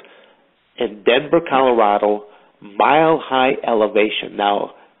was in Denver, Colorado, mile-high elevation.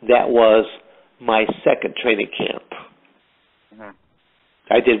 Now, that was my second training camp. Mm-hmm.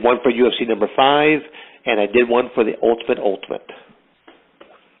 I did one for UFC number 5, and I did one for the Ultimate.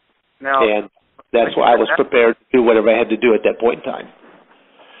 Now, and that's why I was prepared to do whatever I had to do at that point in time.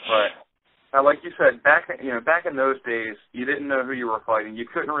 Right. Now, like you said, back in those days, you didn't know who you were fighting. You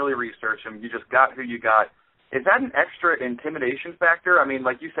couldn't really research them. You just got who you got. Is that an extra intimidation factor? I mean,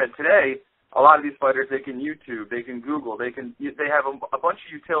 like you said, today, a lot of these fighters, they can YouTube, they can Google, they have a bunch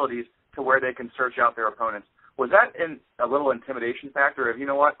of utilities to where they can search out their opponents. Was that a little intimidation factor of,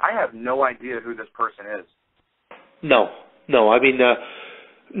 I have no idea who this person is? No. I mean,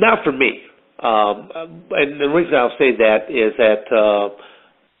 not for me. And the reason I'll say that is that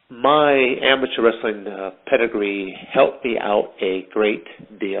my amateur wrestling pedigree helped me out a great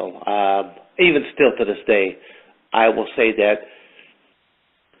deal. Even still to this day, I will say that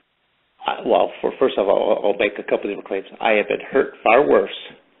First of all, I'll make a couple of different claims. I have been hurt far worse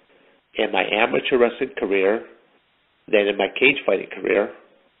in my amateur wrestling career than in my cage fighting career.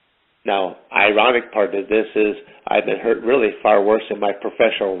 Now, ironic part of this is I've been hurt really far worse in my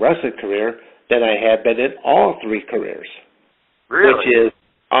professional wrestling career than I have been in all three careers. Really? Which is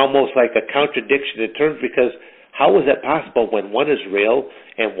almost like a contradiction in terms, because how is that possible when one is real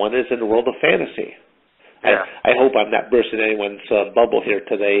and one is in the world of fantasy? Yeah. I hope I'm not bursting anyone's bubble here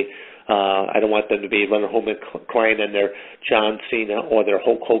today. I don't want them to be running home and crying in their John Cena or their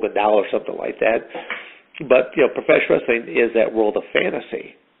Hulk Hogan doll or something like that. But, professional wrestling is that world of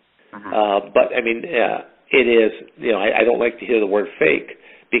fantasy. Mm-hmm. But, I mean, it is, I don't like to hear the word fake,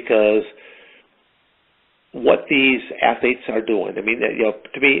 because what these athletes are doing, I mean,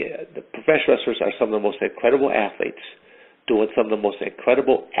 to me, the professional wrestlers are some of the most incredible athletes doing some of the most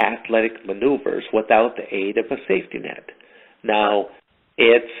incredible athletic maneuvers without the aid of a safety net. Now,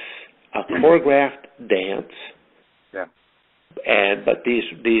 it's a choreographed dance. Yeah. But these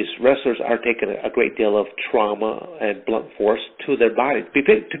wrestlers are taking a great deal of trauma and blunt force to their body.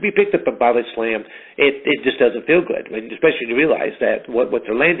 To be picked up a body slam, it just doesn't feel good, I mean, especially when you realize that what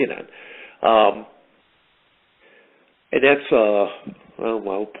they're landing on. And that's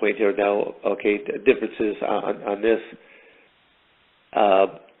my point here now. Okay, differences on this.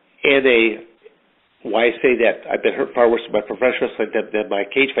 Why I say that I've been hurt far worse in my professional wrestling than my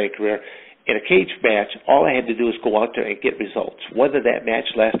cage fighting career. In a cage match, all I had to do is go out there and get results, whether that match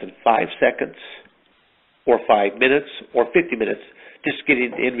lasted 5 seconds or 5 minutes or 50 minutes, just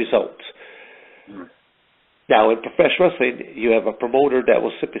getting in results. Mm-hmm. Now, in professional wrestling, you have a promoter that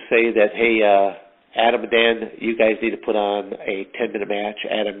will simply say that, hey, Adam and Dan, you guys need to put on a 10-minute match.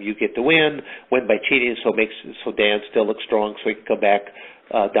 Adam, you get to win by cheating, so Dan still looks strong, so he can come back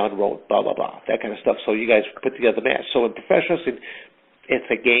down the road, blah, blah, blah, that kind of stuff. So you guys put together the match. So in professional wrestling, it's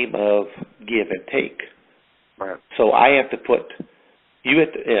a game of give and take. Right. So I have to put you at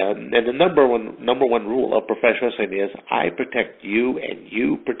and the number one rule of professional wrestling is I protect you and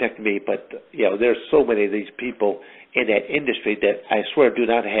you protect me. But there's so many of these people in that industry that I swear do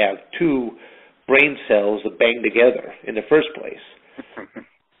not have two brain cells that bang together in the first place.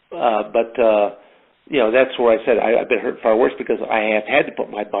 That's where I said I've been hurt far worse, because I have had to put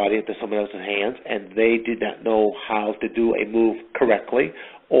my body into someone else's hands, and they did not know how to do a move correctly,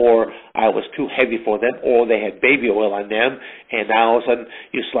 or I was too heavy for them, or they had baby oil on them, and now all of a sudden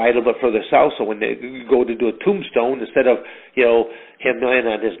you slide a little bit further south, so when they go to do a tombstone, instead of him laying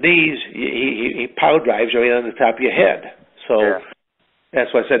on his knees, he power drives right on the top of your head. So. Yeah. That's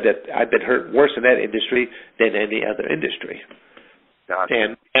why I said that I've been hurt worse in that industry than any other industry. Gotcha.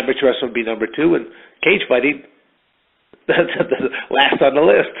 And amateur wrestling would be number 2, and cage fighting, last on the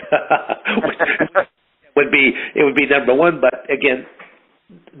list. It would be number 1, but again,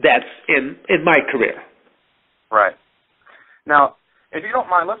 that's in my career. Right. Now, if you don't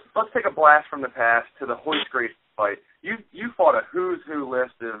mind, let's take a blast from the past to the Hoist Gracie fight. You fought a who's who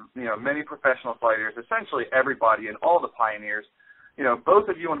list of many professional fighters, essentially everybody, and all the pioneers. Both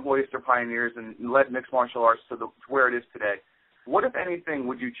of you and Hoist are pioneers and led mixed martial arts to where it is today. What, if anything,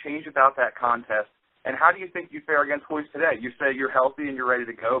 would you change about that contest, and how do you think you fare against Hoist today? You say you're healthy and you're ready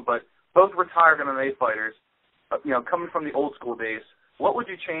to go, but both retired MMA fighters, coming from the old school days, what would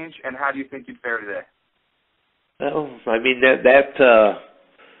you change, and how do you think you'd fare today? Well, I mean,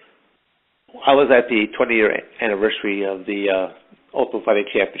 I was at the 20-year anniversary of the Ultimate Fighting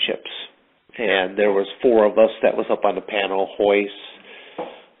Championships, and there was 4 of us that was up on the panel: Hoist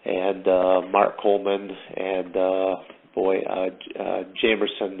and Mark Coleman and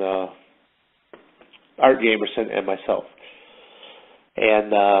Jamerson, Art Jamerson, and myself.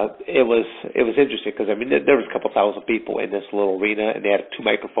 And it was interesting, because I mean there was a couple thousand people in this little arena, and they had 2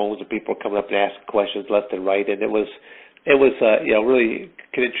 microphones, and people were coming up and asking questions left and right, and it was really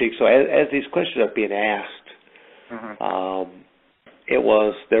kind of intriguing. So as these questions are being asked, mm-hmm. There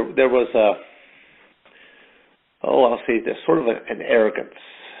was I'll say this sort of an arrogance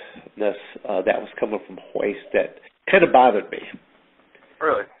that was coming from Hoist that kind of bothered me.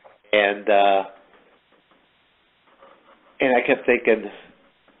 Really? And I kept thinking,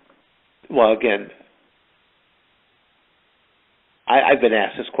 well, again, I've been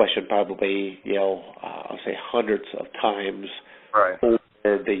asked this question probably, I'll say hundreds of times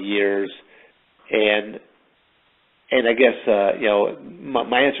over the years, and I guess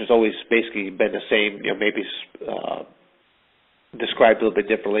my answer has always basically been the same, maybe described a little bit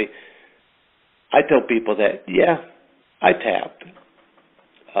differently. I tell people that, I tapped.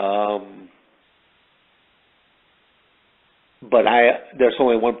 But there's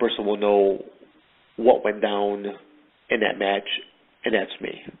only one person who will know what went down in that match, and that's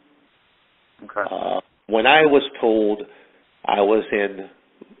me. Okay. When I was told I was in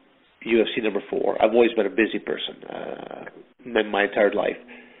UFC number 4, I've always been a busy person my entire life.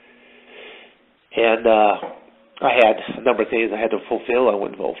 And I had a number of things I had to fulfill. I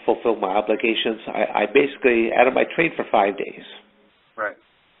went to fulfill my obligations. I basically, Adam, I trained for 5 days. Right.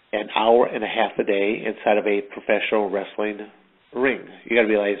 An hour and a half a day inside of a professional wrestling ring. You got to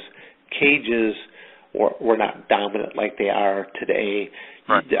realize cages were not dominant like they are today.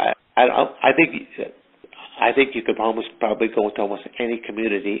 Right. I think you could probably go into almost any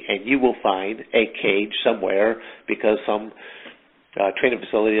community and you will find a cage somewhere because some training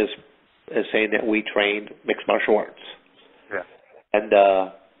facility is saying that we train mixed martial arts. Yeah. And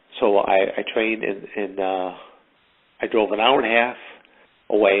so I trained I drove an hour and a half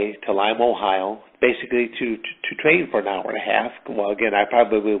away to Lima, Ohio, basically to train for an hour and a half. Well, again, I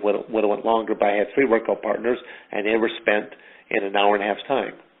probably would have went longer, but I had 3 workout partners, and they were spent in an hour and a half's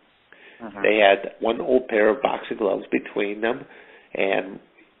time. Mm-hmm. They had one old pair of boxing gloves between them, and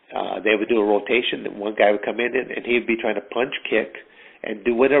they would do a rotation. And one guy would come in, and he would be trying to punch, kick, and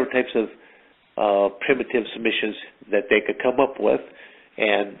do whatever types of primitive submissions that they could come up with.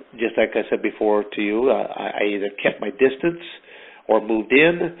 And just like I said before to you, I either kept my distance or moved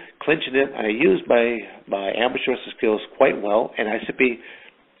in, clinching it. I used my amateur wrestling skills quite well, and I simply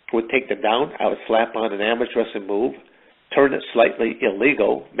would take them down. I would slap on an amateur wrestling move, turn it slightly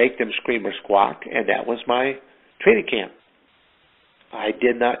illegal, make them scream or squawk, and that was my training camp. I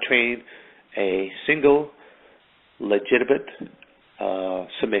did not train a single legitimate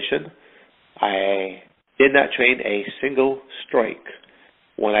submission. I did not train a single strike.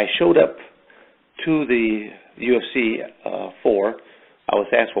 When I showed up to the UFC 4, I was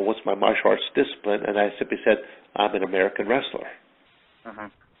asked, well, what's my martial arts discipline? And I simply said, I'm an American wrestler. Uh-huh.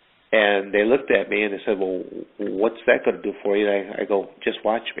 And they looked at me and they said, well, what's that going to do for you? And I go, just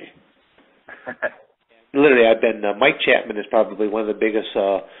watch me. Literally, I've been, Mike Chapman is probably one of the biggest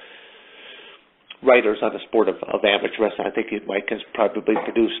writers on the sport of amateur wrestling. I think Mike has probably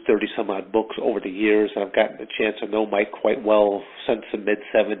produced 30-some-odd books over the years, and I've gotten a chance to know Mike quite well since the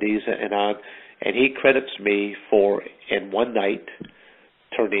mid-'70s and on. And he credits me for, in one night,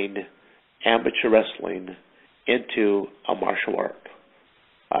 turning amateur wrestling into a martial art.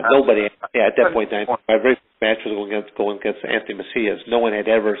 Nobody, at that point in time, my very first match was going against Anthony Macias. No one had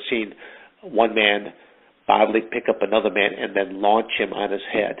ever seen one man bodily pick up another man and then launch him on his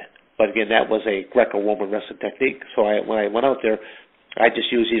head. But again, that was a Greco-Roman wrestling technique. So when I went out there, I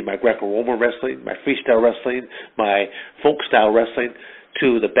just used my Greco-Roman wrestling, my freestyle wrestling, my folk-style wrestling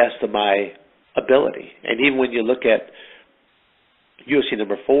to the best of my ability. And even when you look at UFC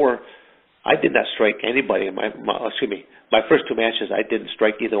number 4, I did not strike anybody in my first 2 matches. I didn't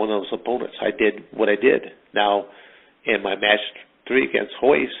strike either one of those opponents. I did what I did. Now, in my match 3 against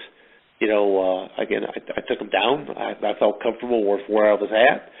Hoyce, again, I took him down. I felt comfortable with where I was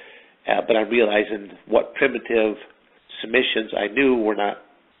at, but I'm realizing what primitive submissions I knew were not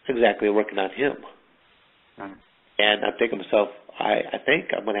exactly working on him. Mm. And I'm thinking to myself, I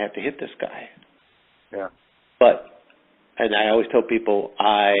think I'm going to have to hit this guy. Yeah. And I always tell people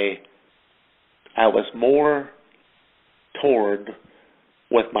I was more torn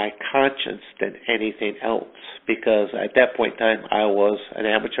with my conscience than anything else, because at that point in time I was an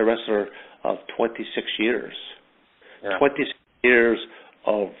amateur wrestler of 26 years. Yeah. 26 years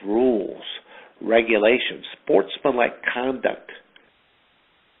of rules, regulations, sportsmanlike conduct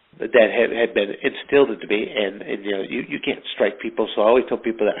that had been instilled into me, and you can't strike people. So I always tell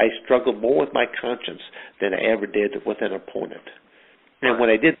people that I struggled more with my conscience than I ever did with an opponent. And when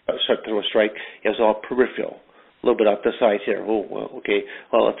I did start to throw a strike, it was all peripheral, a little bit off the side here. Oh, well, okay.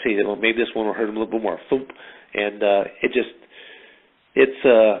 Well, let's see. Well, maybe this one will hurt him a little bit more. Thump. And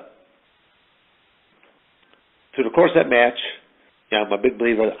through the course of that match, I'm a big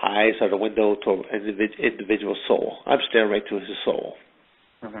believer that eyes are the window to an individual's soul. I'm staring right to his soul.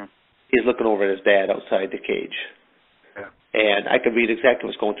 Mm-hmm. He's looking over at his dad outside the cage. Yeah. And I could read exactly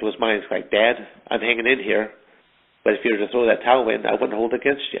what's going through his mind. It's like, Dad, I'm hanging in here, but if you were to throw that towel in, I wouldn't hold it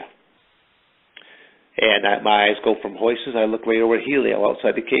against you. And my eyes go from Hoyce's. I look right over at Helio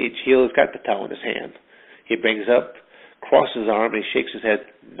outside the cage. Helio's got the towel in his hand. He brings up, crosses his arm, and he shakes his head,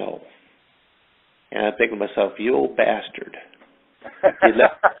 no. And I'm thinking to myself, you old bastard.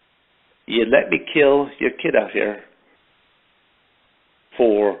 You let me kill your kid out here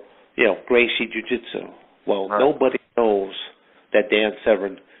for, Gracie Jiu-Jitsu. Well, right. Nobody knows that Dan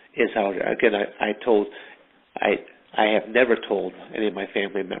Severn is out here. Again, I have never told any of my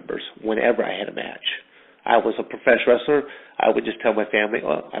family members whenever I had a match. I was a professional wrestler. I would just tell my family,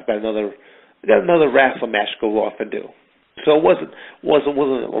 well, I've got another raffle match to go off and do. So it wasn't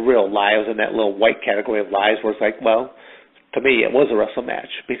a real lie. I was in that little white category of lies where it's like, well, to me it was a wrestle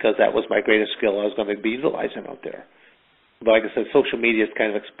match because that was my greatest skill I was going to be utilizing out there. But like I said, social media has kind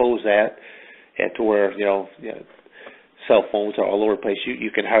of exposed that, and to where cell phones are all over the place.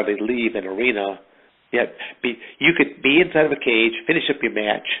 You can hardly leave an arena. Yet you could be inside of a cage, finish up your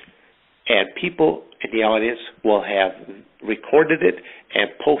match, and people in the audience will have recorded it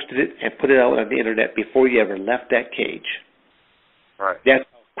and posted it and put it out on the internet before you ever left that cage. Right. That's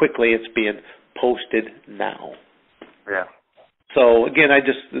how quickly it's being posted now. Yeah. So again, I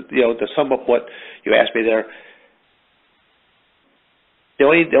just to sum up what you asked me there, the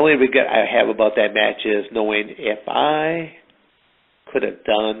only regret I have about that match is knowing if I could have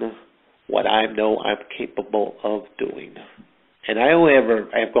done what I know I'm capable of doing. And I only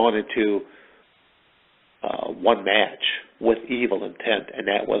have gone into one match with evil intent, and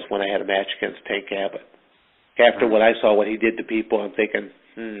that was when I had a match against Tank Abbott. After what I saw, what he did to people, I'm thinking,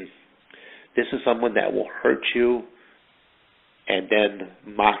 this is someone that will hurt you and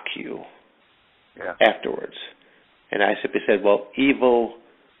then mock you afterwards. And I simply said, well, evil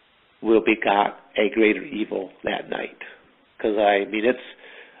will begot a greater evil that night. Because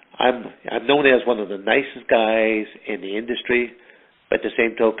I'm known as one of the nicest guys in the industry, but at the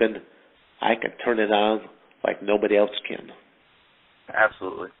same token, I can turn it on like nobody else can.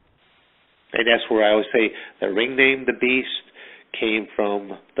 Absolutely. And that's where I always say the ring name, The Beast, came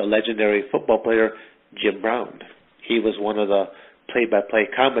from the legendary football player Jim Brown. He was one of the play-by-play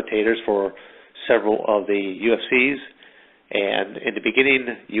commentators for several of the UFCs. And in the beginning,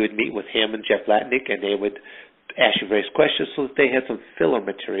 you would meet with him and Jeff Latnick, and they would ask you various questions so that they had some filler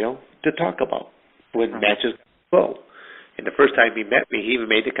material to talk about when matches go. And the first time he met me, he even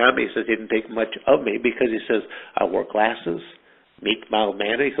made the comment, he says he didn't think much of me because he says, I wore glasses, meek, mild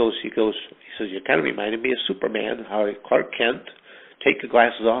manner. He says, you kind of reminded me of Superman, how Clark Kent, take your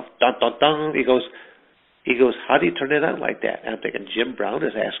glasses off, dun, dun, dun. He goes, how do you turn it on like that? And I'm thinking, Jim Brown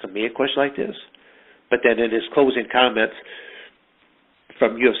is asking me a question like this? But then in his closing comments,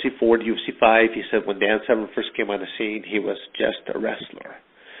 from UFC 4 to UFC 5, he said when Dan Severn first came on the scene, he was just a wrestler.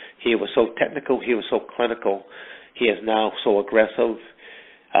 He was so technical. He was so clinical. He is now so aggressive.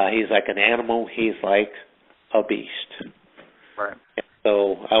 He's like an animal. He's like a beast. Right. And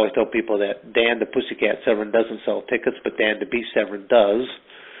so I always tell people that Dan the Pussycat Severn doesn't sell tickets, but Dan the Beast Severn does.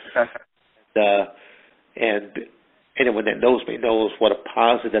 And anyone that knows me knows what a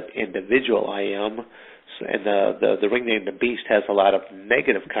positive individual I am. And the ring name The Beast has a lot of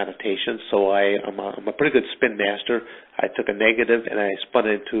negative connotations, so I'm a pretty good spin master. I took a negative and I spun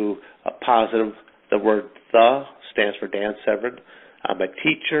it into a positive. The word "the" stands for Dan Severn. I'm a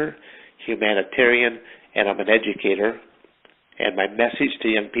teacher, humanitarian, and I'm an educator. And my message to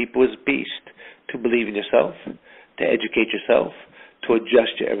young people is beast, to believe in yourself, to educate yourself, to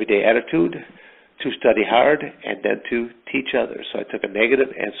adjust your everyday attitude, to study hard, and then to teach others. So I took a negative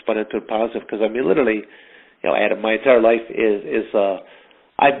and spun it into a positive because, literally, Adam, my entire life is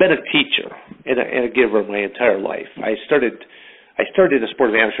I've been a teacher and a giver my entire life. I started the sport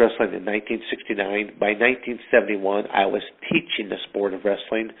of amateur wrestling in 1969. By 1971, I was teaching the sport of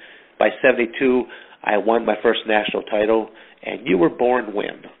wrestling. By 72, I won my first national title, and you were born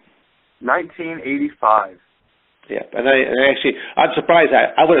when? 1985. Yeah, and I'm surprised.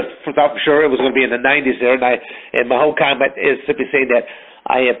 I would have thought for sure it was going to be in the 90s there, and my whole comment is simply saying that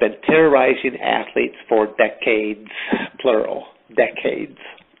I have been terrorizing athletes for decades, plural, decades.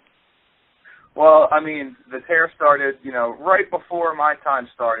 Well, the tear started, right before my time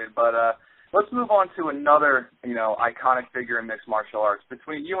started, but let's move on to another, iconic figure in mixed martial arts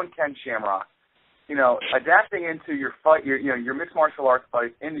between you and Ken Shamrock. Adapting into your fight, your mixed martial arts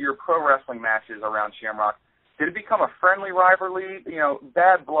fights into your pro wrestling matches around Shamrock. Did it become a friendly rivalry,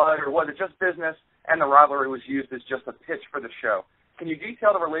 bad blood, or was it just business and the rivalry was used as just a pitch for the show? Can you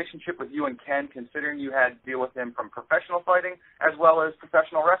detail the relationship with you and Ken, considering you had to deal with him from professional fighting as well as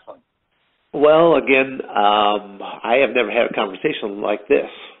professional wrestling? Well, again, I have never had a conversation like this.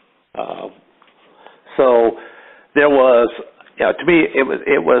 So there was, to me,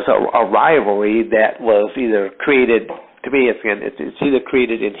 it was a rivalry that was either created. To me, it's either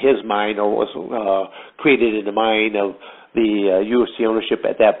created in his mind or was created in the mind of the UFC ownership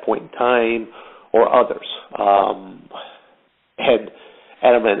at that point in time or others. And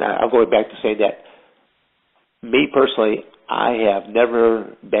Adam, and I'm going back to say that me personally, I have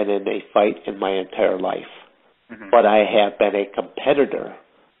never been in a fight in my entire life, but I have been a competitor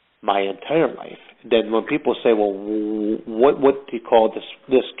my entire life. Then when people say, well, what do you call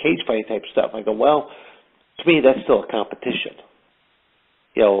this cage fight type stuff? I go, well, to me, that's still a competition.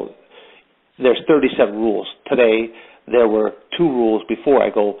 There's 37 rules. Today, there were 2 rules before.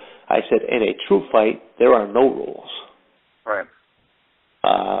 I said, in a true fight, there are no rules. Right.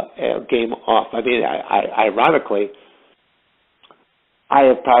 Game off. I mean, ironically, I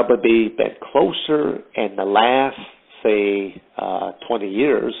have probably been closer in the last, say, 20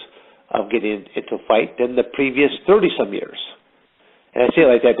 years of getting into a fight than the previous 30-some years. And I say it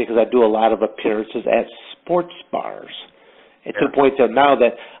like that because I do a lot of appearances at sports bars. And to the point there now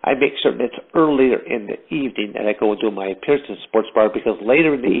that I make certain it's earlier in the evening that I go and do my appearance in a sports bar, because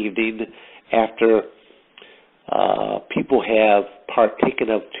later in the evening, after people have partaken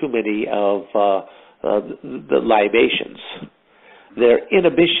of too many of the libations, their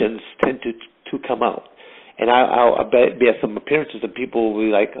inhibitions tend to come out. And I'll be at some appearances and people will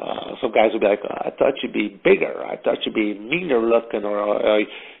be like, some guys will be like, I thought you'd be bigger. I thought you'd be meaner looking, or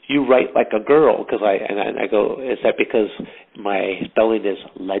you write like a girl. And I go, is that because my spelling is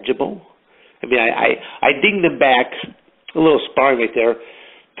legible? I mean, I ding them back, a little sparring right there,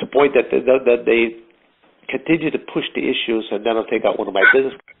 to the point that they continue to push the issues, and then I'll take out one of my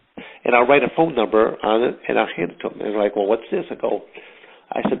business, and I'll write a phone number on it, and I'll hand it to them. And they're like, well, what's this?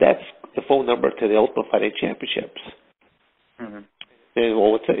 I said, that's the phone number to the Ultimate Fighting Championships. Mm-hmm. And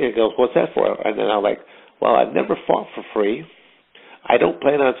well, what's that? He goes, what's that for? And then I'm like, well, I've never fought for free. I don't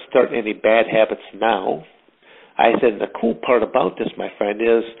plan on starting any bad habits now. I said, the cool part about this, my friend,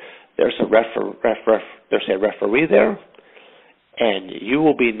 is there's a referee there, and you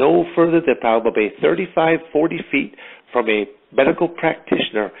will be no further than probably 35, 40 feet from a medical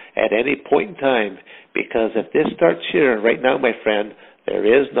practitioner at any point in time, because if this starts here right now, my friend,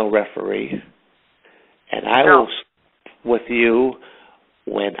 there is no referee, and I will stop with you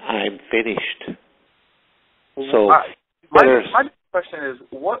when I'm finished. So, my question is,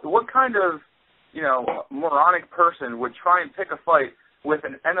 what kind of moronic person would try and pick a fight with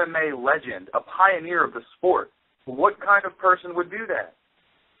an MMA legend, a pioneer of the sport? What kind of person would do that?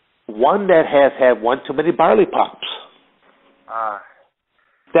 One that has had one too many barley pops.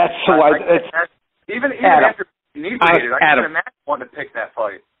 That's why. Even after inebriated, I can imagine wanting to pick that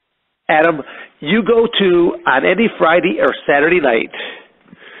fight. Adam, you go to, on any Friday or Saturday night,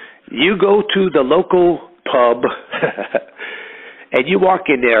 you go to the local pub and you walk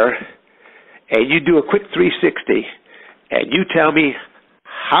in there and you do a quick 360 and you tell me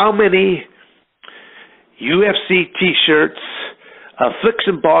how many UFC T-shirts, flicks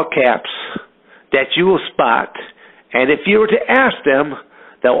and ball caps that you will spot. And if you were to ask them,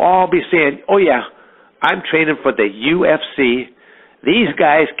 they'll all be saying, oh yeah, I'm training for the UFC. These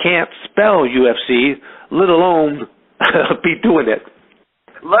guys can't spell UFC, let alone be doing it.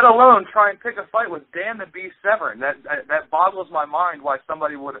 Let alone try and pick a fight with Dan the Beast Severn. That boggles my mind why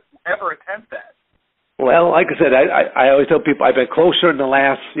somebody would ever attempt that. Well, like I said, I always tell people I've been closer in the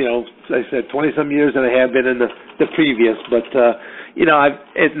last, I said 20-some years than I have been in the previous. But,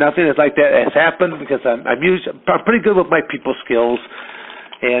 nothing is like that has happened because I'm pretty good with my people skills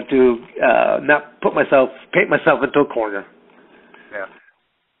and to not paint myself into a corner. Yeah.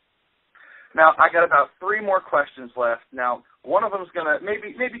 Now, I got about 3 more questions left. Now, one of them is going to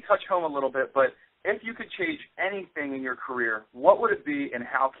maybe touch home a little bit, but if you could change anything in your career, what would it be and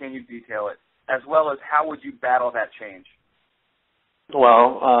how can you detail it? As well as how would you battle that change?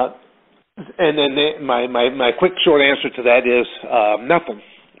 Well, and then my quick short answer to that is nothing.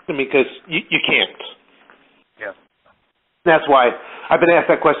 I mean, because you can't. Yeah. That's why I've been asked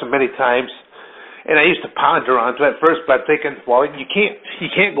that question many times, and I used to ponder on it at first, but thinking, well, you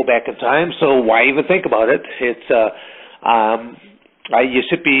can't go back in time, so why even think about it? It's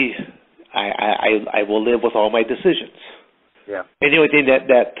I will live with all my decisions. Yeah. And the only thing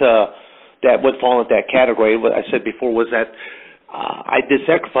that would fall into that category, what I said before, was that I did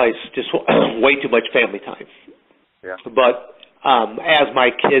sacrifice just way too much family time. Yeah. But as my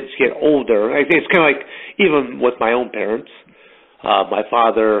kids get older, I think it's kind of like even with my own parents. My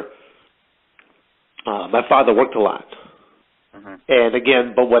father worked a lot, and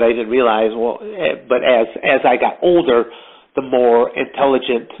again, but what I didn't realize, but as I got older, the more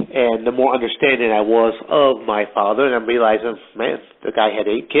intelligent and the more understanding I was of my father, and I'm realizing, man, the guy had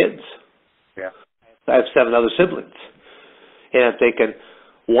 8 kids. Yeah. I have 7 other siblings. And I'm thinking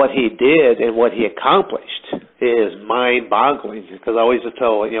what he did and what he accomplished is mind-boggling, because I always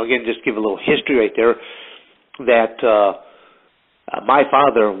tell, again, just give a little history right there, that my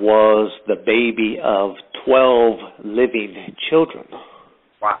father was the baby of 12 living children.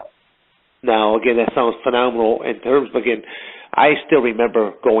 Wow. Now, again, that sounds phenomenal in terms, but again, I still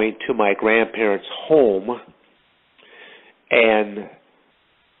remember going to my grandparents' home, and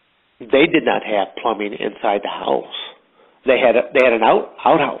they did not have plumbing inside the house. They had an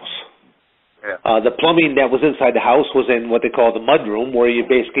outhouse. Yeah. The plumbing that was inside the house was in what they call the mud room, where you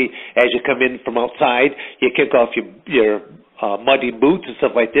basically, as you come in from outside, you kick off your muddy boots and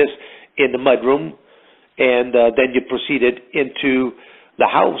stuff like this in the mud room, and then you proceeded into the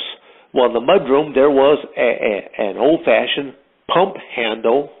house. Well, in the mud room, there was an old-fashioned pump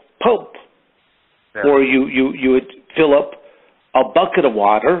handle pump, where you would fill up a bucket of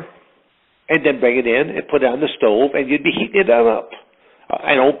water and then bring it in and put it on the stove, and you'd be heating it up.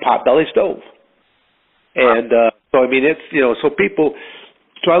 An old potbelly stove. And so, I mean, it's, you know, so people,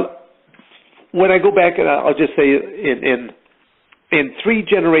 when I go back, and I'll just say in 3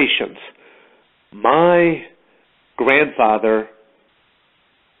 generations, my grandfather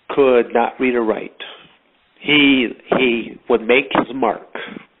could not read or write. He would make his mark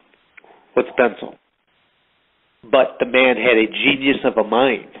with a pencil. But the man had a genius of a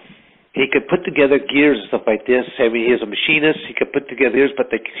mind. He could put together gears and stuff like this. I mean, he was a machinist. He could put together gears, but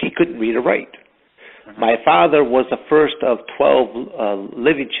he couldn't read or write. Mm-hmm. My father was the first of 12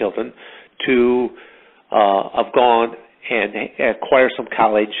 living children to have gone and acquire some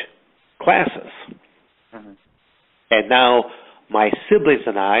college classes. Mm-hmm. And now my siblings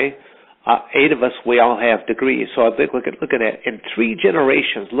and I, 8 of us, we all have degrees. So I think looking at in 3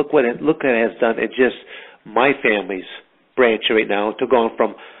 generations, look what it has done. It just my family's branch right now to going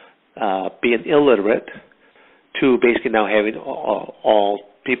from being illiterate to basically now having all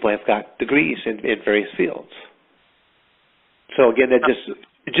people have got degrees in various fields. So again, it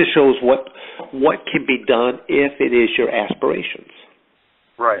just shows what can be done if it is your aspirations.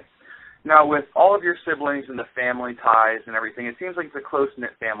 Right. Now, with all of your siblings and the family ties and everything, it seems like it's a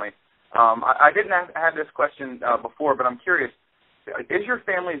close-knit family. I didn't have this question before, but I'm curious. Is your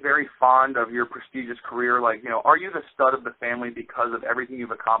family very fond of your prestigious career? Like, you know, are you the stud of the family because of everything you've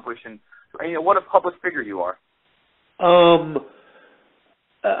accomplished? And you know, what a public figure you are.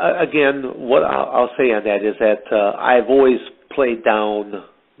 Again, what I'll say on that is that I've always played down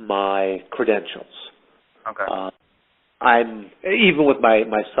my credentials. Okay. I'm even with my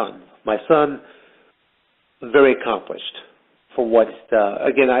son. My son, very accomplished. For what,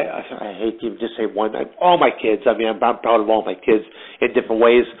 again, I hate to even just say one. All my kids, I mean, I'm proud of all my kids in different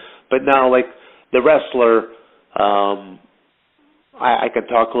ways. But now, like the wrestler, I can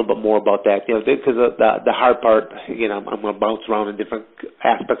talk a little bit more about that, you know, because the hard part, again, I'm going to bounce around in different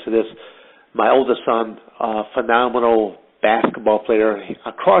aspects of this. My oldest son, phenomenal basketball player,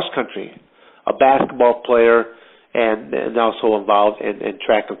 a cross country, a basketball player, and also involved in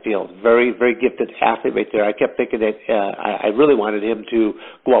track and field. Very, very gifted athlete right there. I kept thinking that I really wanted him to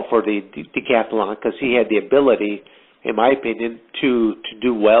go out for the decathlon because he had the ability, in my opinion, to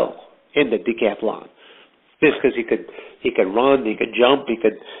do well in the decathlon. Just because he could run, he could jump, he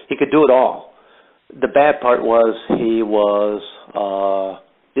could do it all. The bad part was he was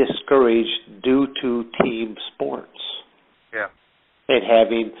discouraged due to team sports. Yeah. And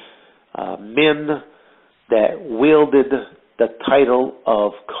having men that wielded the title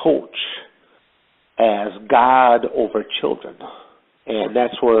of coach as God over children. And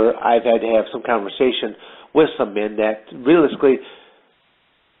that's where I've had to have some conversation with some men that realistically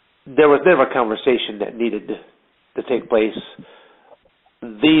there was never a conversation that needed to take place.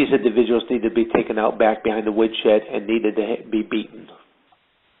 These individuals needed to be taken out back behind the woodshed and needed to be beaten.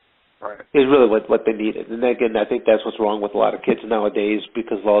 Right. Is really what they needed. And again, I think that's what's wrong with a lot of kids nowadays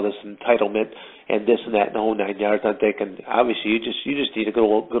because of all this entitlement and this and that and the whole 9 yards. I'm thinking, obviously, you just need a good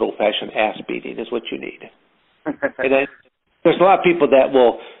old-fashioned ass beating is what you need. And then there's a lot of people that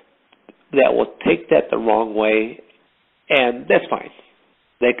will take that the wrong way, and that's fine.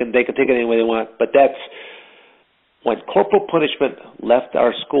 They can take it any way they want, but that's when corporal punishment left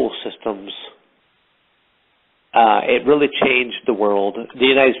our school systems. It really changed the world, the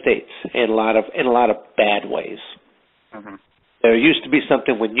United States, in a lot of bad ways. Mm-hmm. There used to be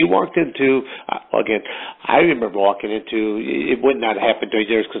something when you walked into, again, I remember walking into, it would not happen during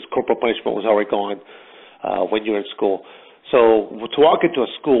years because corporal punishment was already gone when you were in school. So to walk into a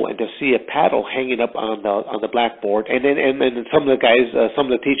school and to see a paddle hanging up on the blackboard, and then some of the guys, some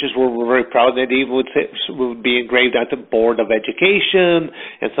of the teachers were very proud that even would be engraved on the Board of Education,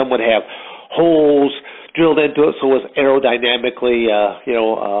 and some would have holes drilled into it so it was aerodynamically,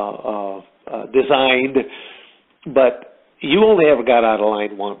 designed. But you only ever got out of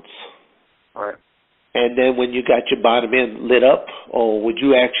line once. Right. And then when you got your bottom end lit up, would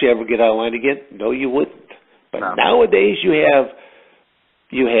you actually ever get out of line again? No, you wouldn't. But nowadays you have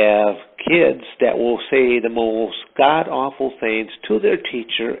kids that will say the most god-awful things to their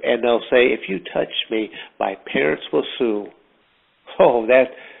teacher, and they'll say, if you touch me, my parents will sue. Oh,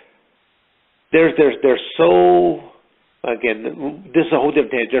 that... They're so again, this is a whole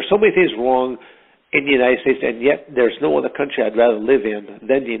different thing. There's so many things wrong in the United States, and yet there's no other country I'd rather live in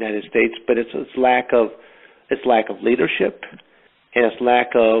than the United States. But it's lack of leadership, and it's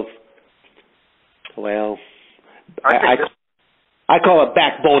lack of, well, I call it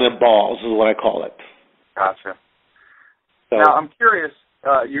backbone and balls is what I call it. Gotcha. So, now I'm curious.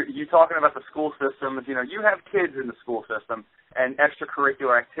 You talking about the school system? You know, you have kids in the school system and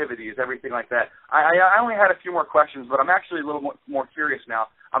extracurricular activities, everything like that. I only had a few more questions, but I'm actually a little more curious now.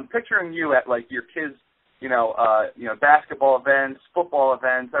 I'm picturing you at like your kids, basketball events, football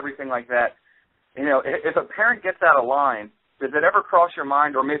events, everything like that. You know, if a parent gets out of line, does it ever cross your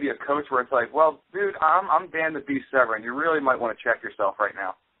mind, or maybe a coach where it's like, well, dude, I'm Dan the Beast Severn. You really might want to check yourself right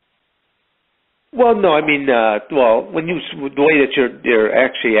now. well, no, I mean, when the way that you're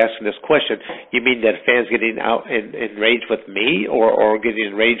actually asking this question, you mean that fans getting out and enraged with me, or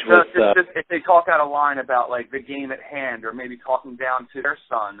getting enraged with? Just if they talk out of line about like the game at hand, or maybe talking down to their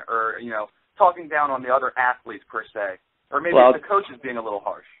son, or talking down on the other athletes per se, or maybe the coach is being a little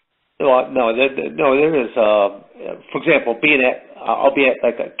harsh. Well, no, there is. For example, I'll be at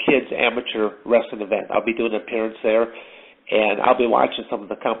like a kids amateur wrestling event. I'll be doing an appearance there, and I'll be watching some of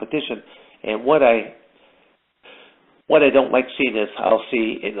the competition. And what I don't like seeing is I'll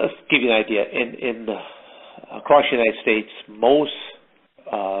see. And let's give you an idea. In across the United States, most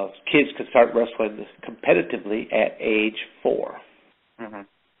kids can start wrestling competitively at age 4. Mm-hmm.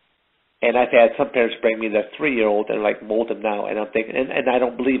 And I've had some parents bring me their 3-year-old and like mold them now, and I'm thinking, and I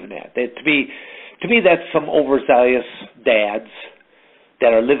don't believe in that. To me, that's some overzealous dads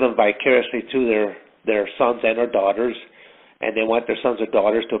that are living vicariously to their sons and their daughters, and they want their sons or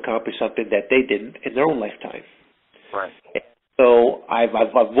daughters to accomplish something that they didn't in their own lifetime. Right. So I've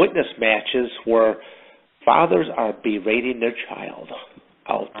witnessed matches where fathers are berating their child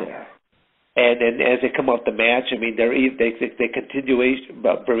out there. And then as they come off the match, I mean, they continue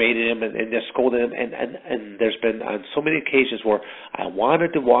berating him and they're scolding him. And there's been on so many occasions where I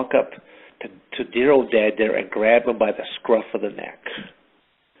wanted to walk up to dear old dad there and grab him by the scruff of the neck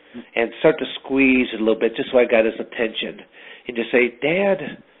and start to squeeze it a little bit just so I got his attention. And just say,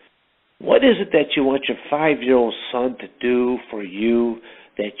 Dad, what is it that you want your 5-year-old son to do for you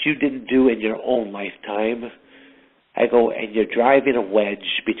that you didn't do in your own lifetime? I go, and you're driving a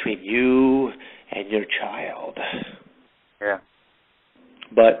wedge between you and your child. Yeah.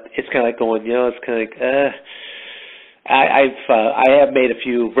 But it's kind of like going, it's kind of like, I have made a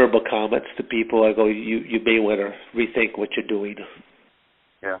few verbal comments to people. I go, you may want to rethink what you're doing.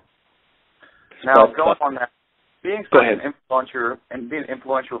 Yeah. Now, going on that, being such an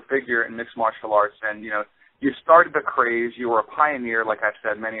influential figure in mixed martial arts, and you started the craze. You were a pioneer, like I've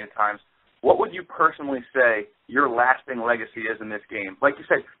said many times. What would you personally say your lasting legacy is in this game? Like you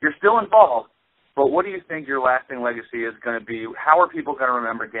said, you're still involved, but what do you think your lasting legacy is going to be? How are people going to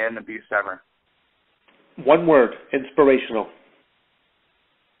remember Dan the Beast Severn? One word: inspirational.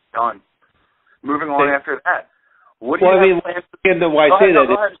 Done. Moving on after that. What do you why I say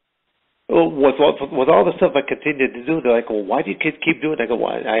that? With all the stuff I continue to do, they're like, well, why do you keep doing it? I go,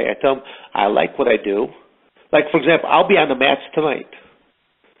 why? I tell them, I like what I do. Like, for example, I'll be on the mats tonight.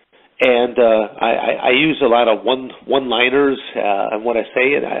 And I use a lot of one-liners and what I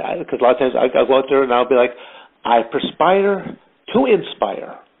say, because a lot of times I'll go out there and I'll be like, I perspire to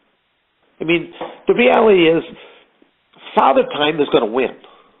inspire. I mean, the reality is, Father Time is going to win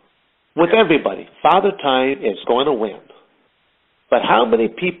with everybody. Father Time is going to win. But how many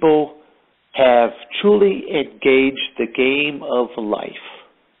people have truly engaged the game of life?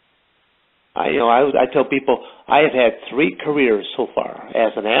 I tell people I have had 3 careers so far: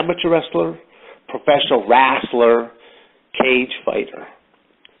 as an amateur wrestler, professional wrestler, cage fighter.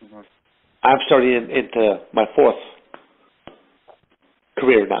 Mm-hmm. I'm starting into my 4th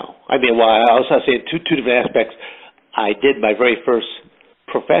career now. I mean, I also say two different aspects. I did my very first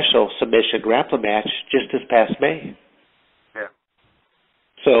professional submission grappling match just this past May. Yeah.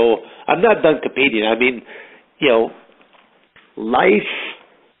 So I'm not done competing. I mean,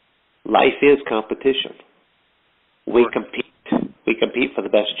 Life is competition. We compete for the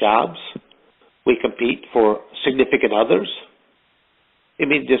best jobs. We compete for significant others. I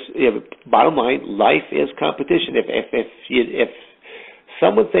mean, bottom line, life is competition. If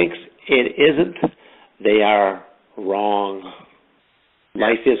someone thinks it isn't, they are wrong.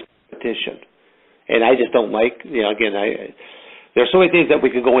 Life is competition, and I just don't like. There's so many things that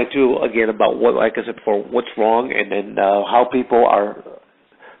we can go into again about what, like I said before, what's wrong, and then how people are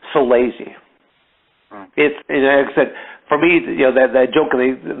so lazy. It's, like I said, for me, that joke,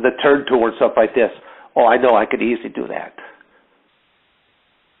 the turn tour and stuff like this. Oh, I know I could easily do that.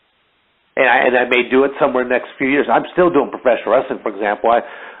 and I may do it somewhere in the next few years. I'm still doing professional wrestling, for example.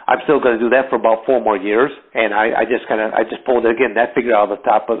 I'm still going to do that for about 4 more years, and I just pulled it again, that figure out of the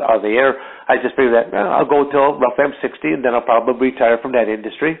top of the air. I just figured that I'll go until roughly I'm 60, and then I'll probably retire from that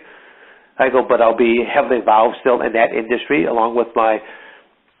industry. I go, but I'll be heavily involved still in that industry, along with my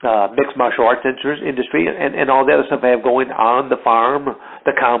mixed martial arts industry and all the other stuff I have going on the farm,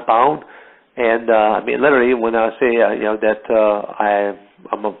 the compound. And I mean, literally, when I say that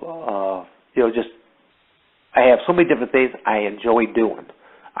I'm just I have so many different things I enjoy doing.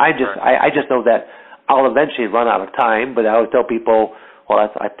 I just know that I'll eventually run out of time, but I always tell people, well,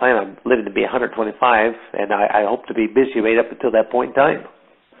 I plan on living to be 125, and I hope to be busy right up until that point in time.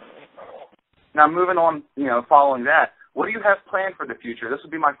 Now, moving on, following that, what do you have planned for the future? This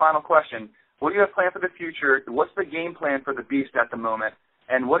would be my final question. What do you have planned for the future? What's the game plan for the Beast at the moment?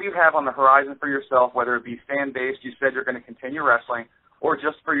 And what do you have on the horizon for yourself, whether it be fan-based, you said you're going to continue wrestling, or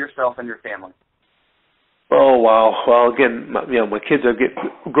just for yourself and your family? Oh, wow. Well, again, my kids are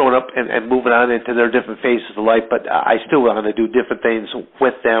growing up and moving on into their different phases of life, but I still want to do different things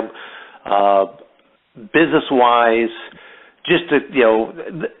with them, business-wise. Just to,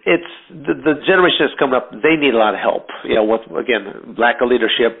 it's the generation that's coming up. They need a lot of help. With again, lack of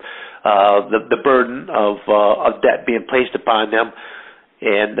leadership, the burden of debt being placed upon them,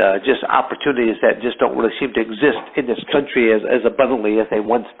 and just opportunities that just don't really seem to exist in this country as abundantly as they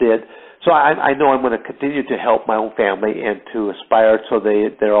once did. So I know I'm going to continue to help my own family and to aspire so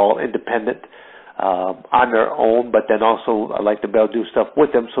they're all independent on their own. But then also I like to be able to do stuff with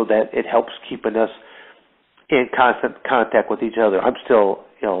them so that it helps keeping us in constant contact with each other. I'm still,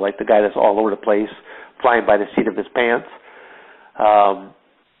 like the guy that's all over the place, flying by the seat of his pants.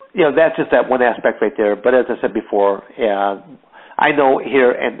 That's just that one aspect right there. But as I said before, I know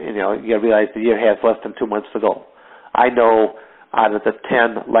here, and you got to realize the year has less than 2 months to go. I know out of the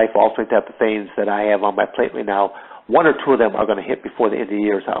 10 life-altering type of things that I have on my plate right now, 1 or 2 of them are going to hit before the end of the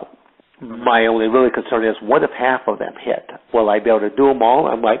year is out. My only really concern is, what if half of them hit? Will I be able to do them all?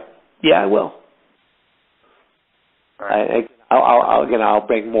 I'm like, yeah, I will. Right. I'll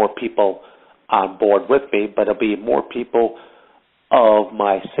bring more people on board with me, but it'll be more people of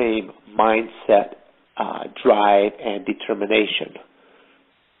my same mindset, drive, and determination.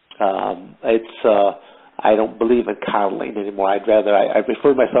 I don't believe in coddling anymore. I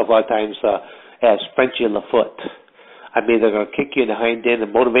refer to myself a lot of times as Frenchy LaFoot. I'm either going to kick you in the hind end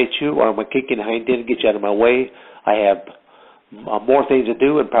and motivate you, or I'm going to kick you in the hind end and get you out of my way. I have more things to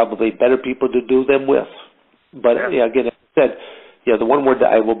do and probably better people to do them with. But again, as I said, the one word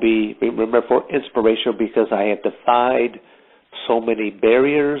that I will be remembered for, inspirational, because I have defied so many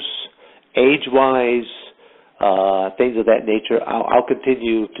barriers, age-wise, things of that nature. I'll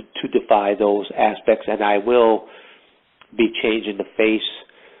continue to defy those aspects, and I will be changing the face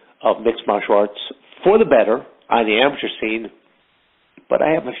of mixed martial arts for the better on the amateur scene. But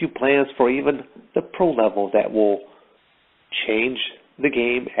I have a few plans for even the pro level that will change the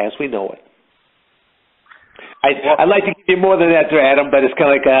game as we know it. I'd like to give you more than that there, Adam, but it's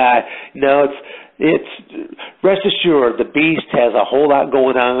kind of like, no, it's rest assured, the Beast has a whole lot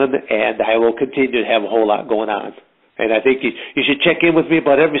going on, and I will continue to have a whole lot going on. And I think you should check in with me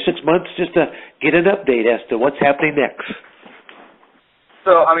about every 6 months just to get an update as to what's happening next.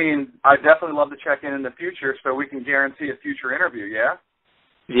 So, I mean, I'd definitely love to check in the future so we can guarantee a future interview, yeah?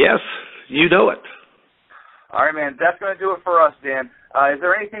 Yes, you know it. All right, man, that's going to do it for us, Dan. Is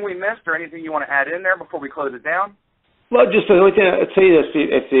there anything we missed or anything you want to add in there before we close it down? Well, just to say this,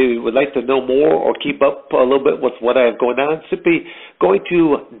 if you would like to know more or keep up a little bit with what I have going on, simply going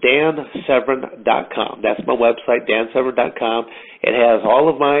to dansevern.com. That's my website, dansevern.com. It has all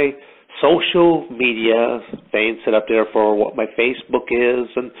of my social media things set up there for what my Facebook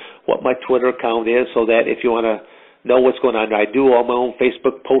is and what my Twitter account is, so that if you want to know what's going on, I do all my own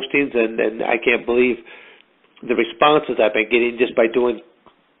Facebook postings, and I can't believe the responses I've been getting just by doing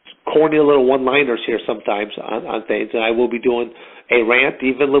corny little one-liners here sometimes on things. And I will be doing a rant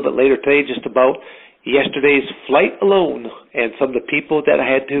even a little bit later today just about yesterday's flight alone and some of the people that I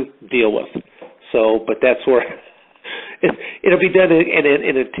had to deal with. So, but that's where it'll be done in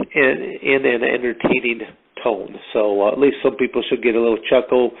an entertaining tone. So at least some people should get a little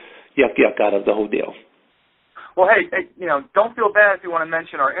chuckle, yuck out of the whole deal. Well, hey, don't feel bad if you want to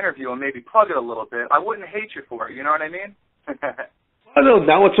mention our interview and maybe plug it a little bit. I wouldn't hate you for it, you know what I mean? No,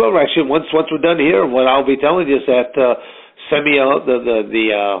 not whatsoever. Actually, once we're done here, what I'll be telling you is that send me out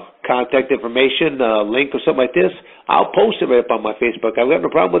the contact information, link or something like this. I'll post it right up on my Facebook. I've got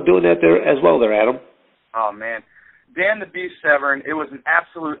no problem with doing that there as well there, Adam. Oh, man. Dan the Beast Severn, it was an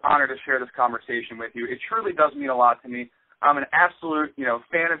absolute honor to share this conversation with you. It truly does mean a lot to me. I'm an absolute,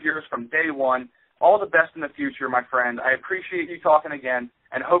 fan of yours from day one. All the best in the future, my friend. I appreciate you talking again,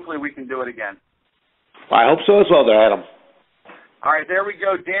 and hopefully we can do it again. I hope so as well there, Adam. All right, there we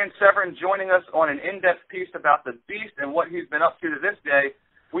go. Dan Severn joining us on an in-depth piece about the Beast and what he's been up to this day.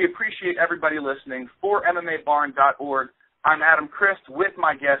 We appreciate everybody listening. For MMAbarn.org, I'm Adam Crist with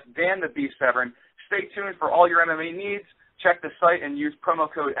my guest, Dan the Beast Severn. Stay tuned for all your MMA needs. Check the site and use promo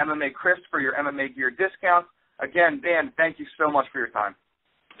code MMACRist for your MMA gear discounts. Again, Dan, thank you so much for your time.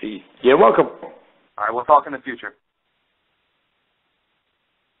 You're welcome. All right, we'll talk in the future.